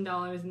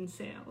 $10,000 in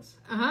sales.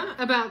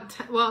 About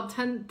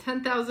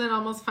 $10,000,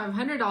 almost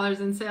 $500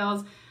 in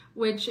sales,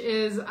 which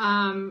is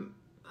a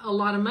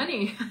lot of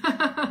money.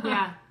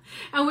 Yeah.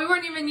 And we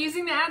weren't even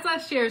using the ads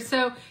last year.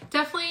 So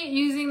definitely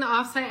using the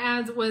offsite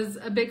ads was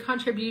a big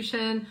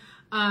contribution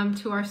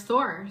to our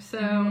store.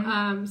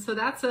 So so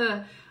that's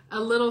a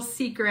little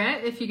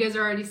secret if you guys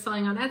are already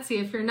selling on Etsy.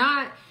 If you're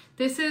not,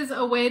 this is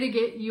a way to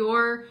get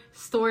your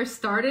store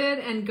started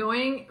and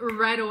going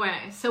right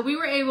away. So we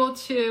were able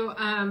to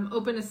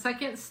open a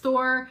second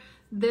store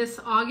this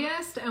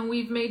August, and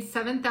we've made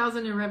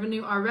 $7,000 in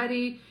revenue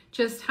already.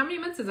 Just how many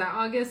months is that?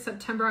 August,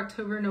 September,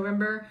 October,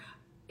 November.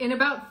 In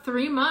about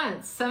 3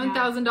 months,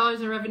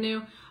 $7,000 in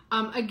revenue.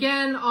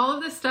 Again, all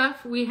of this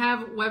stuff, we have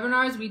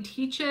webinars, we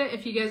teach it.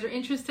 If you guys are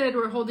interested,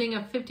 we're holding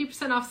a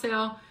 50% off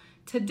sale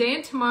today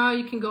and tomorrow.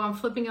 You can go on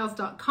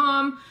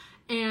flippingels.com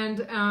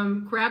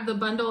and grab the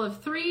bundle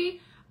of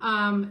 3.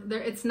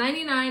 It's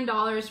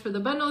 $99 for the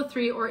bundle of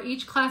 3, or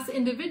each class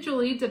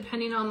individually,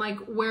 depending on like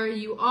where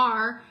you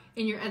are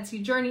in your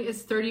Etsy journey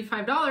is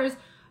 $35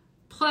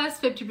 plus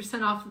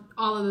 50% off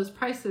all of those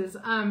prices.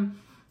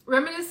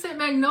 Reminiscent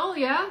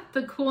Magnolia,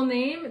 the cool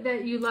name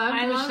that you love,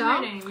 I Michelle, love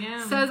her name,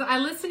 yeah. says, I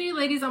listen to you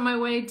ladies on my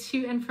way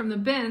to and from the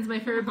bins, my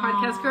favorite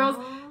podcast girls.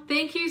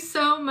 Thank you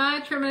so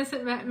much,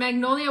 Reminiscent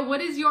Magnolia.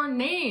 What is your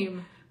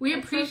name? We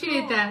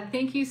appreciate that.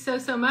 Thank you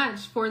so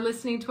much for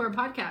listening to our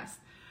podcast.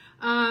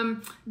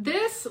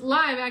 This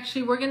live,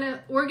 actually, we're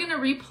gonna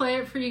replay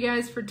it for you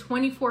guys for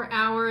 24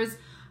 hours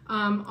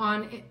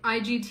on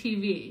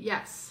IGTV.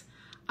 Yes.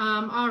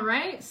 All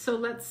right. So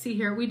let's see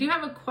here. We do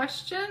have a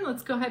question.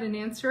 Let's go ahead and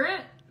answer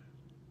it.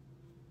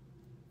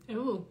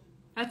 Ooh,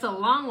 that's a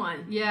long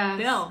one. Yes.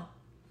 Bill.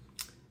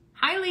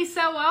 Hi,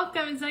 Lisa.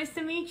 Welcome. It's nice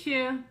to meet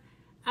you.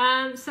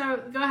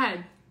 So go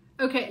ahead.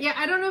 Okay. Yeah,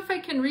 I don't know if I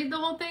can read the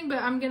whole thing,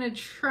 but I'm going to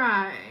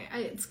try.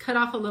 It's cut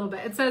off a little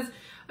bit. It says,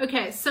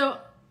 okay, so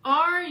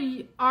are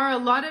a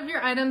lot of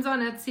your items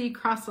on Etsy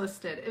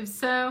cross-listed? If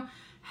so,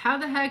 how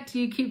the heck do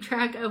you keep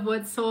track of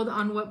what's sold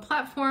on what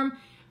platform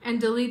and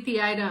delete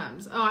the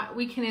items? Oh,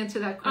 we can answer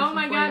that question. Oh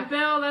my God,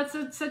 Bill,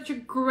 that's such a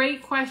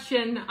great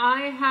question.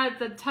 I had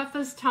the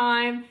toughest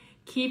time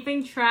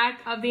keeping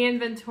track of the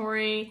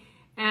inventory,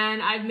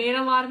 and I've made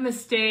a lot of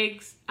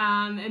mistakes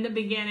in the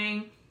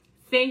beginning.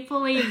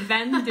 Thankfully,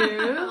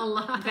 Vendoo.co,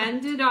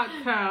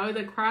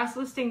 the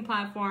cross-listing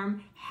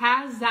platform,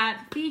 has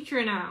that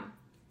feature now.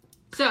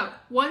 So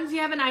once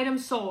you have an item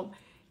sold,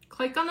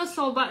 click on the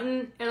sold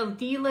button. It'll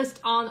delist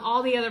on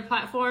all the other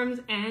platforms,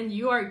 and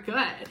you are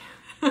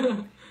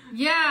good.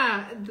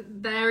 Yeah,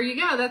 there you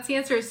go. That's the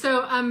answer.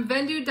 So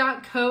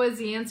Vendoo.co is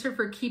the answer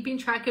for keeping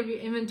track of your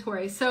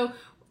inventory. So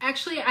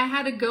actually, I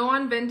had to go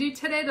on Vendoo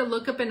today to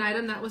look up an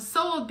item that was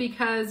sold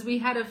because we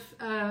had a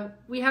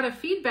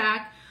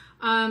feedback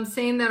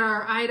saying that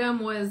our item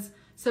was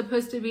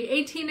supposed to be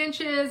 18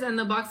 inches and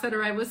the box that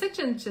arrived was 6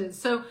 inches.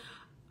 So,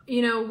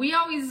 you know, we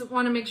always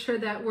want to make sure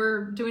that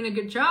we're doing a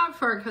good job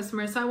for our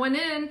customers. So I went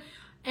in,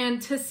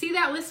 and to see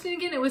that listing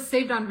again, it was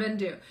saved on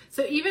Vendoo.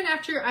 So even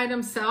after your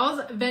item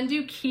sells,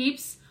 Vendoo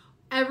keeps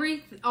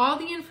all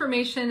the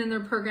information in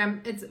their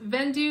program. It's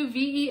Vendoo,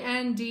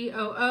 VENDOO.co.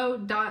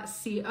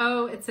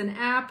 It's an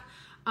app.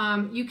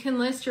 You can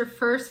list your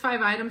first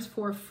 5 items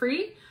for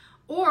free,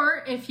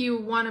 or if you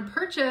want to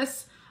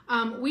purchase,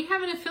 we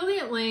have an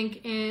affiliate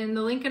link in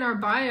the link in our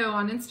bio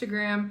on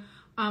Instagram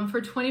for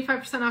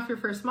 25% off your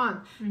first month.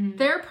 Mm-hmm.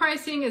 Their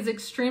pricing is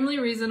extremely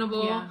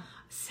reasonable. Yeah.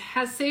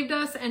 Has saved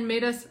us and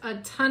made us a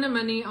ton of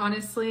money,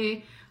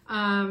 honestly.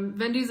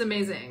 Vendoo's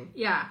amazing.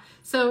 Yeah.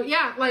 So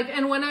yeah,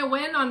 and when I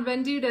went on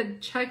Vendoo to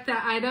check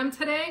that item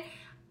today,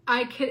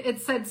 it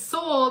said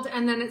sold,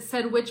 and then it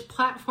said which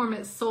platform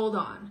it's sold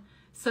on.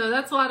 So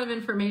that's a lot of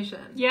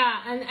information.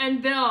 Yeah,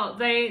 and Bill,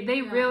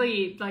 they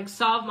really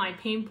solved my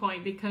pain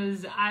point,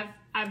 because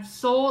I've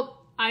sold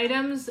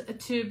items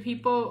to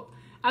people.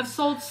 I've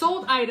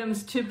sold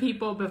items to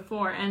people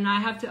before, and I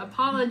have to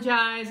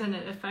apologize, and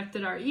it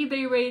affected our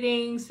eBay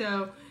rating.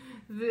 So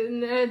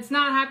it's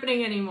not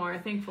happening anymore,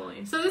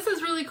 thankfully. So this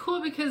is really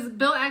cool because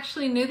Bill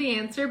actually knew the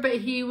answer, but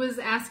he was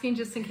asking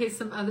just in case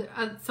some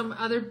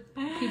other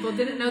people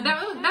didn't know.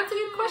 That's a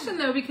good question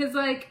though, because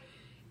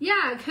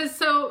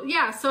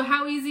so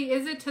how easy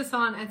is it to sell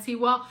on Etsy?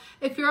 Well,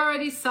 if you're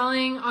already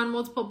selling on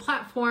multiple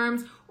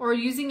platforms or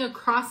using a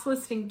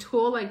cross-listing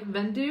tool like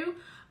Vendoo,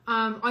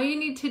 all you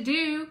need to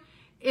do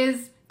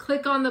is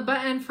click on the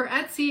button for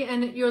Etsy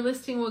and your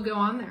listing will go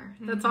on there.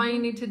 That's all you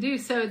need to do.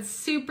 So it's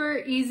super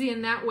easy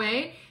in that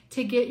way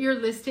to get your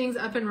listings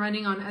up and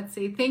running on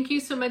Etsy. Thank you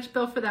so much,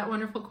 Bill, for that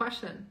wonderful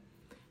question.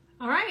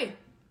 All right.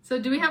 So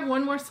do we have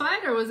one more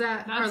slide, or was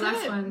that our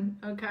last one?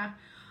 Okay.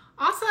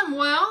 Awesome.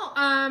 Well,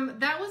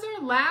 that was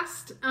our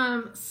last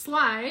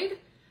slide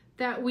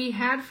that we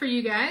had for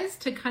you guys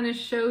to kind of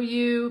show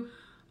you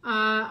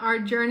our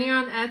journey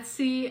on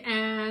Etsy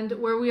and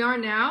where we are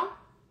now.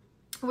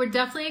 We're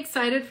definitely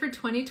excited for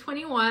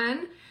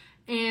 2021,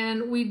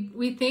 and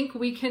we think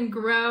we can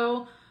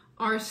grow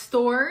our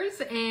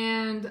stores,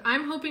 and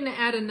I'm hoping to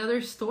add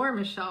another store,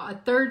 Michelle, a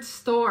third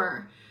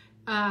store,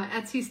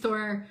 Etsy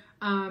store,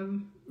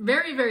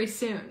 very, very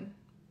soon,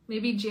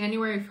 maybe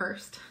January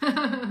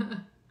 1st.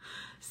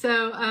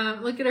 So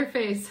look at her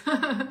face.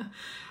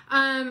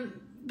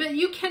 But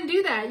you can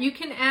do that. You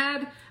can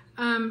add,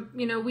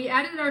 we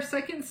added our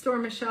second store,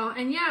 Michelle,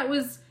 and yeah, it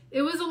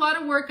was a lot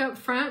of work up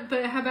front,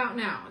 but how about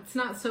now? It's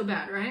not so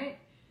bad, right?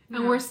 No.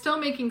 And we're still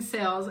making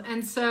sales.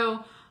 And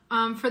so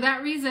for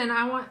that reason,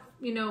 I want,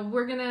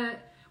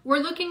 we're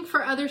looking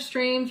for other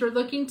streams. We're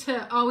looking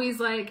to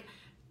always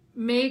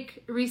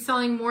make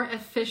reselling more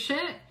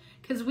efficient,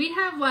 because we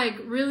have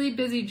really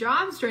busy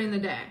jobs during the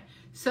day.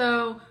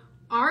 So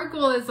our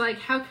goal is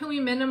how can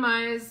we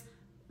minimize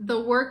the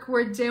work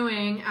we're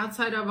doing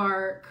outside of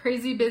our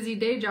crazy busy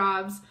day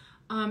jobs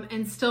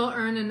and still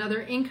earn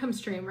another income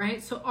stream,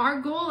 right? So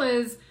our goal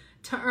is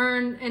to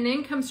earn an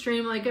income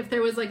stream if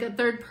there was a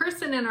third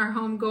person in our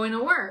home going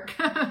to work.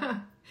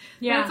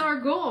 Yeah. That's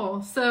our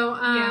goal. So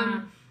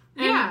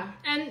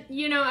And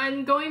you know,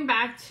 and going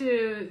back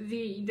to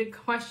the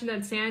question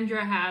that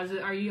Sandra has,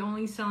 are you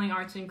only selling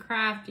arts and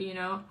craft? You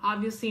know,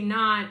 obviously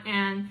not.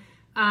 And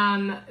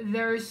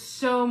there's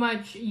so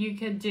much you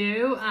could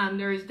do.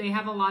 They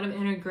have a lot of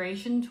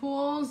integration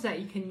tools that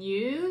you can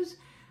use.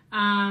 You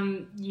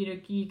know,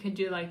 you could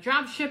do like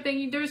drop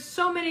shipping. There's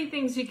so many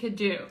things you could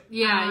do.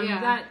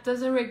 That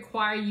doesn't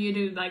require you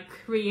to like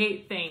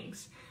create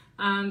things.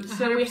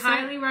 So we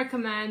highly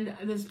recommend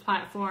this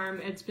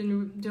platform. It's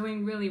been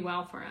doing really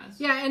well for us.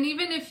 Yeah, and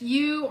even if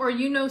you or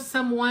you know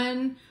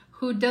someone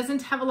who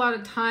doesn't have a lot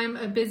of time,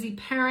 a busy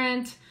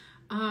parent,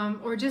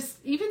 or just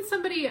even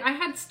somebody, I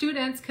had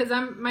students, because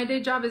my day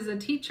job is a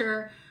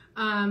teacher,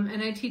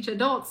 and I teach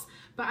adults,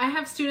 but I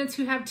have students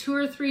who have 2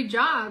 or 3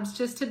 jobs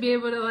just to be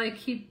able to like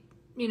keep,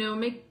 you know,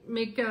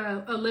 make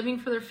a living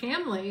for their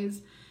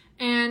families.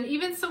 And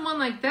even someone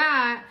like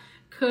that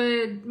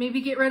could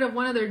maybe get rid of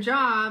one of their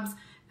jobs,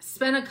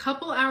 spend a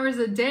couple hours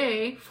a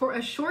day for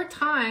a short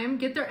time,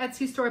 get their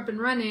Etsy store up and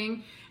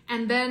running,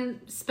 and then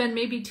spend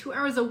maybe 2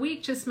 hours a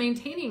week just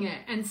maintaining it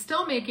and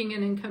still making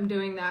an income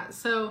doing that.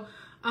 So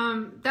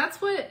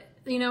that's what,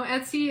 you know,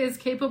 Etsy is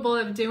capable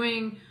of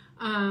doing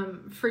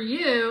for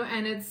you,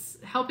 and it's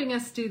helping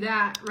us do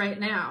that right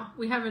now.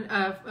 We have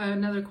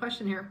another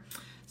question here.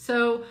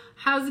 So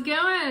how's it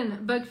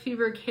going, Bug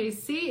Fever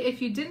KC? If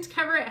you didn't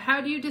cover it,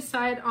 how do you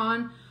decide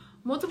on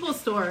multiple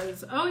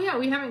stores? Oh yeah,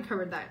 we haven't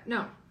covered that.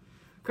 No.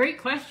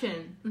 Great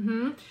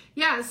question.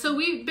 Yeah, so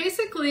we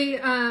basically,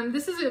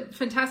 this is a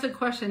fantastic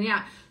question.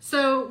 Yeah,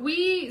 so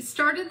we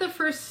started the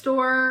first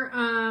store.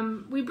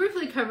 We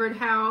briefly covered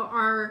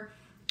how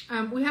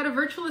we had a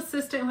virtual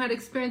assistant who had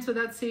experience with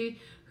Etsy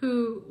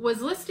who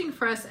was listing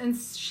for us, and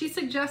she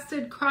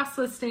suggested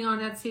cross-listing on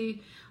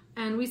Etsy.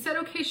 And we said,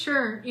 okay,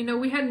 sure. You know,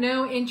 we had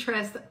no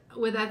interest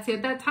with Etsy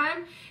at that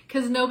time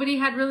because nobody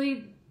had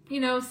really, you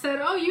know, said,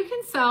 oh, you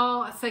can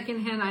sell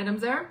secondhand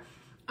items there.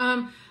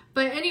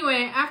 But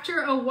anyway,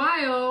 after a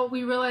while,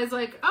 we realized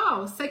like,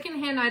 oh,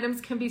 secondhand items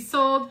can be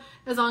sold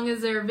as long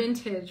as they're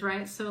vintage,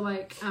 right? So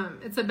like,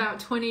 it's about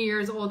 20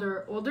 years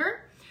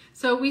older.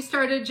 So we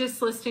started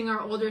just listing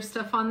our older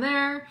stuff on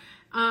there.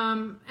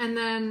 And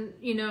then,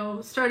 you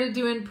know, started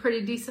doing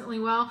pretty decently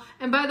well.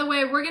 And by the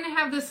way, we're going to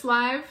have this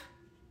live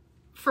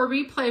for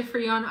replay for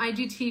you on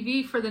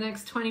IGTV for the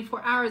next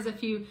 24 hours.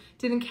 If you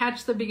didn't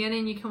catch the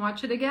beginning, you can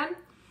watch it again.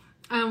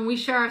 We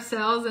share our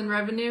sales and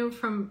revenue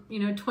from, you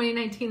know,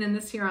 2019 and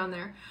this year on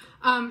there.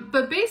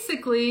 But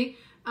basically,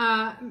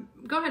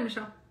 go ahead,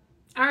 Michelle.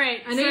 All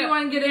right. I know you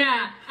want to get in.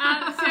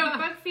 So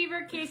Bug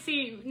Fever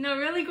KC, no,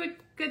 really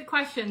good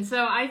question.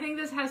 So I think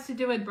this has to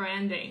do with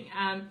branding.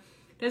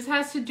 This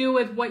has to do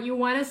with what you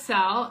want to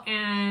sell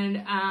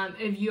and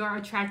if you are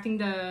attracting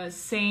the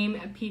same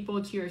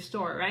people to your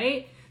store,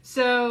 right?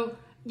 So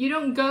you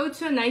don't go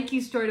to a Nike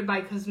store to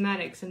buy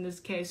cosmetics in this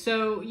case.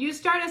 So you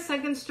start a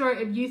second store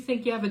if you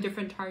think you have a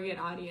different target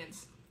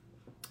audience.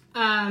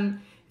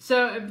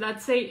 So if,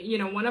 let's say, you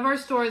know, one of our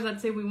stores,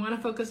 let's say we want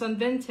to focus on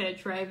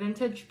vintage, right?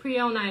 Vintage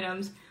pre-owned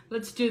items.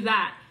 Let's do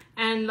that.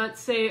 And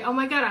let's say, oh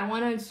my God, I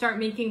want to start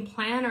making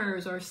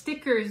planners or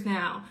stickers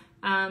now.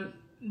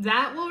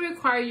 That will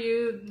require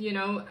you, you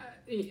know,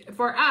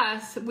 for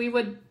us, we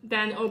would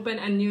then open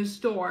a new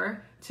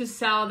store to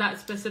sell that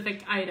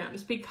specific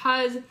items,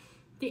 because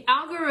the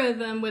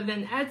algorithm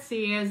within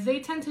Etsy is they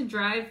tend to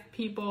drive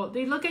people,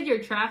 they look at your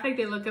traffic,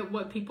 they look at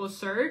what people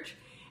search,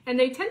 and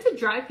they tend to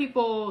drive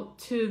people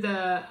to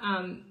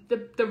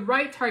the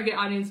right target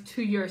audience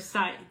to your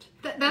site.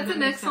 That's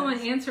an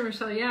excellent answer,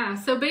 Michelle. Yeah.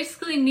 So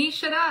basically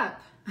niche it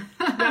up.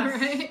 Yes.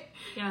 Right?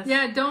 Yes.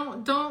 Yeah,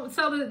 don't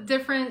sell the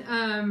different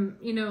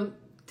you know,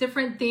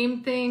 different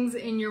theme things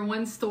in your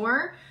one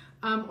store.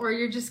 Or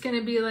you're just going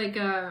to be like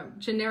a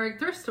generic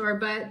thrift store,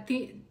 but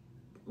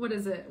what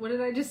is it? What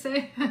did I just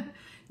say?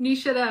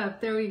 Niche it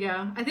up. There we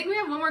go. I think we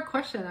have one more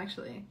question,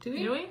 actually. Do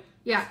we?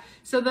 Yeah.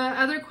 So the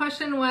other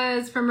question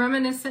was from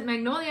Reminiscent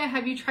Magnolia.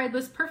 Have you tried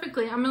List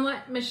Perfectly? I'm going to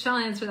let Michelle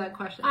answer that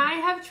question. I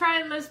have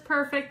tried List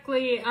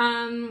Perfectly,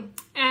 and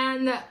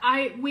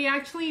we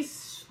actually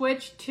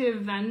switched to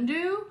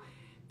Vendoo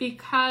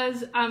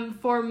because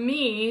for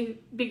me,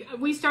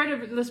 we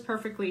started List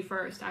Perfectly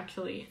first,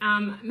 actually.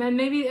 And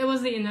maybe it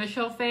was the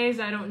initial phase.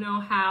 I don't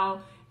know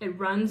how it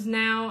runs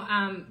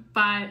now,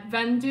 but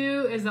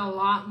Vendoo is a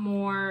lot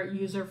more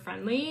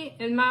user-friendly,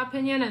 in my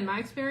opinion and my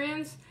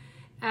experience,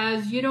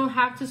 as you don't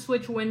have to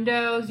switch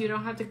windows, you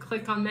don't have to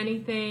click on many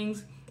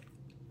things.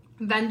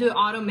 Vendoo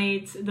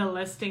automates the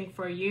listing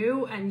for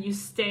you, and you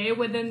stay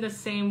within the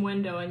same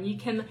window, and you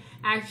can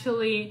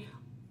actually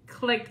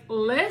click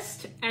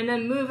list and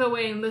then move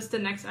away and list the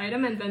next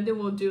item, and Vendoo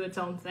will do its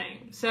own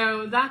thing.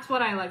 So that's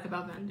what I like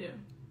about Vendoo.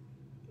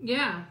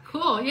 Yeah,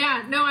 cool.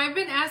 Yeah, no, I've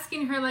been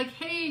asking her like,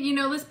 hey, you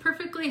know, List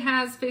Perfectly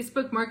has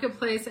Facebook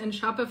Marketplace and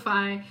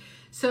Shopify,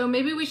 so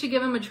maybe we should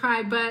give them a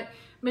try. But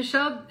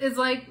Michelle is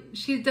like,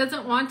 she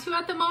doesn't want to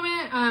at the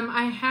moment.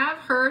 I have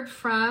heard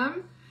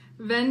from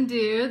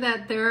Vendoo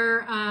that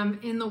they're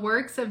in the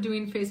works of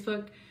doing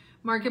Facebook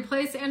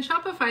Marketplace and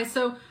Shopify.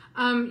 So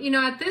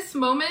At this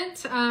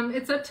moment,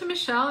 it's up to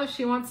Michelle if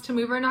she wants to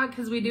move or not,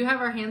 because we do have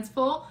our hands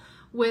full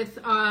with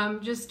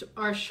just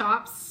our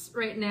shops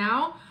right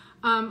now.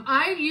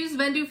 I used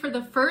Vendoo for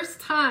the first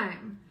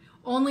time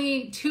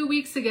only 2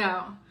 weeks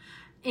ago,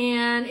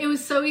 and it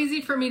was so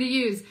easy for me to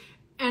use.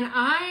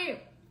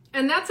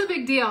 And that's a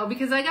big deal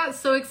because I got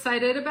so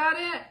excited about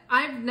it.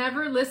 I've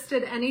never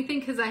listed anything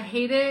because I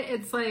hate it.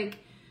 It's like,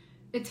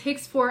 it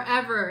takes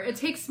forever. It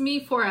takes me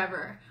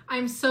forever.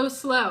 I'm so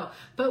slow.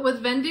 But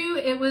with Vendoo,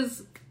 it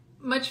was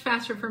much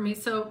faster for me.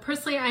 So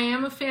personally, I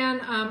am a fan.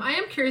 I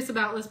am curious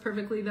about List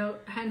Perfectly though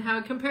and how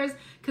it compares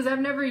because I've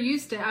never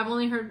used it. I've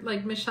only heard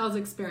like Michelle's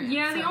experience.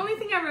 Yeah, the only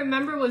thing I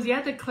remember was you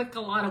had to click a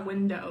lot of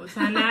windows,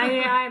 and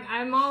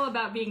I'm all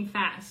about being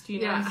fast, you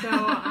know. Yeah. So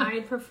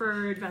I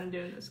preferred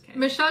Vendoo in this case.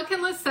 Michelle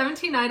can list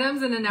 17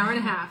 items in an hour and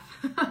a half.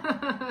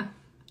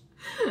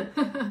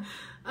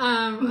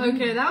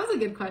 Okay, that was a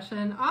good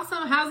question.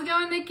 Awesome. How's it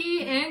going,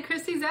 Nikki and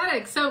Christy's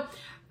Attic? So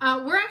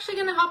we're actually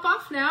going to hop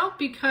off now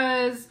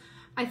because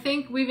I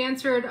think we've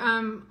answered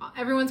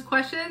everyone's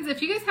questions.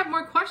 If you guys have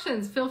more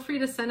questions, feel free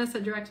to send us a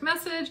direct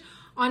message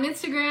on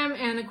Instagram.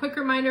 And a quick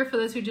reminder for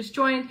those who just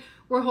joined,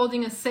 we're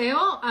holding a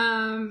sale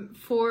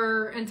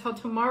until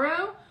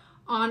tomorrow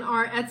on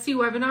our Etsy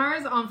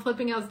webinars on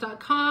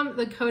flippingells.com.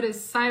 The code is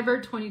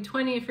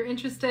CYBER2020 if you're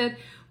interested.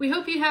 We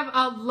hope you have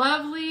a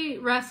lovely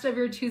rest of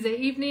your Tuesday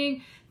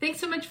evening. Thanks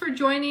so much for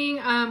joining.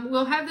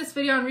 We'll have this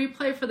video on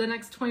replay for the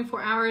next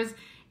 24 hours.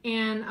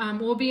 And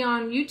we'll be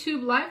on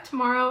YouTube live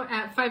tomorrow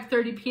at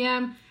 5:30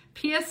 p.m.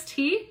 PST.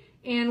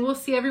 And we'll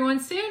see everyone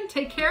soon.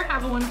 Take care.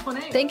 Have a wonderful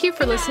night. Thank you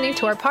for listening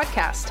to our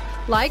podcast.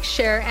 Like,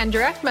 share, and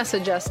direct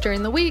message us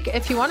during the week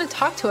if you want to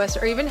talk to us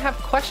or even have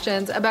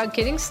questions about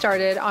getting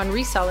started on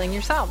reselling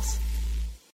yourselves.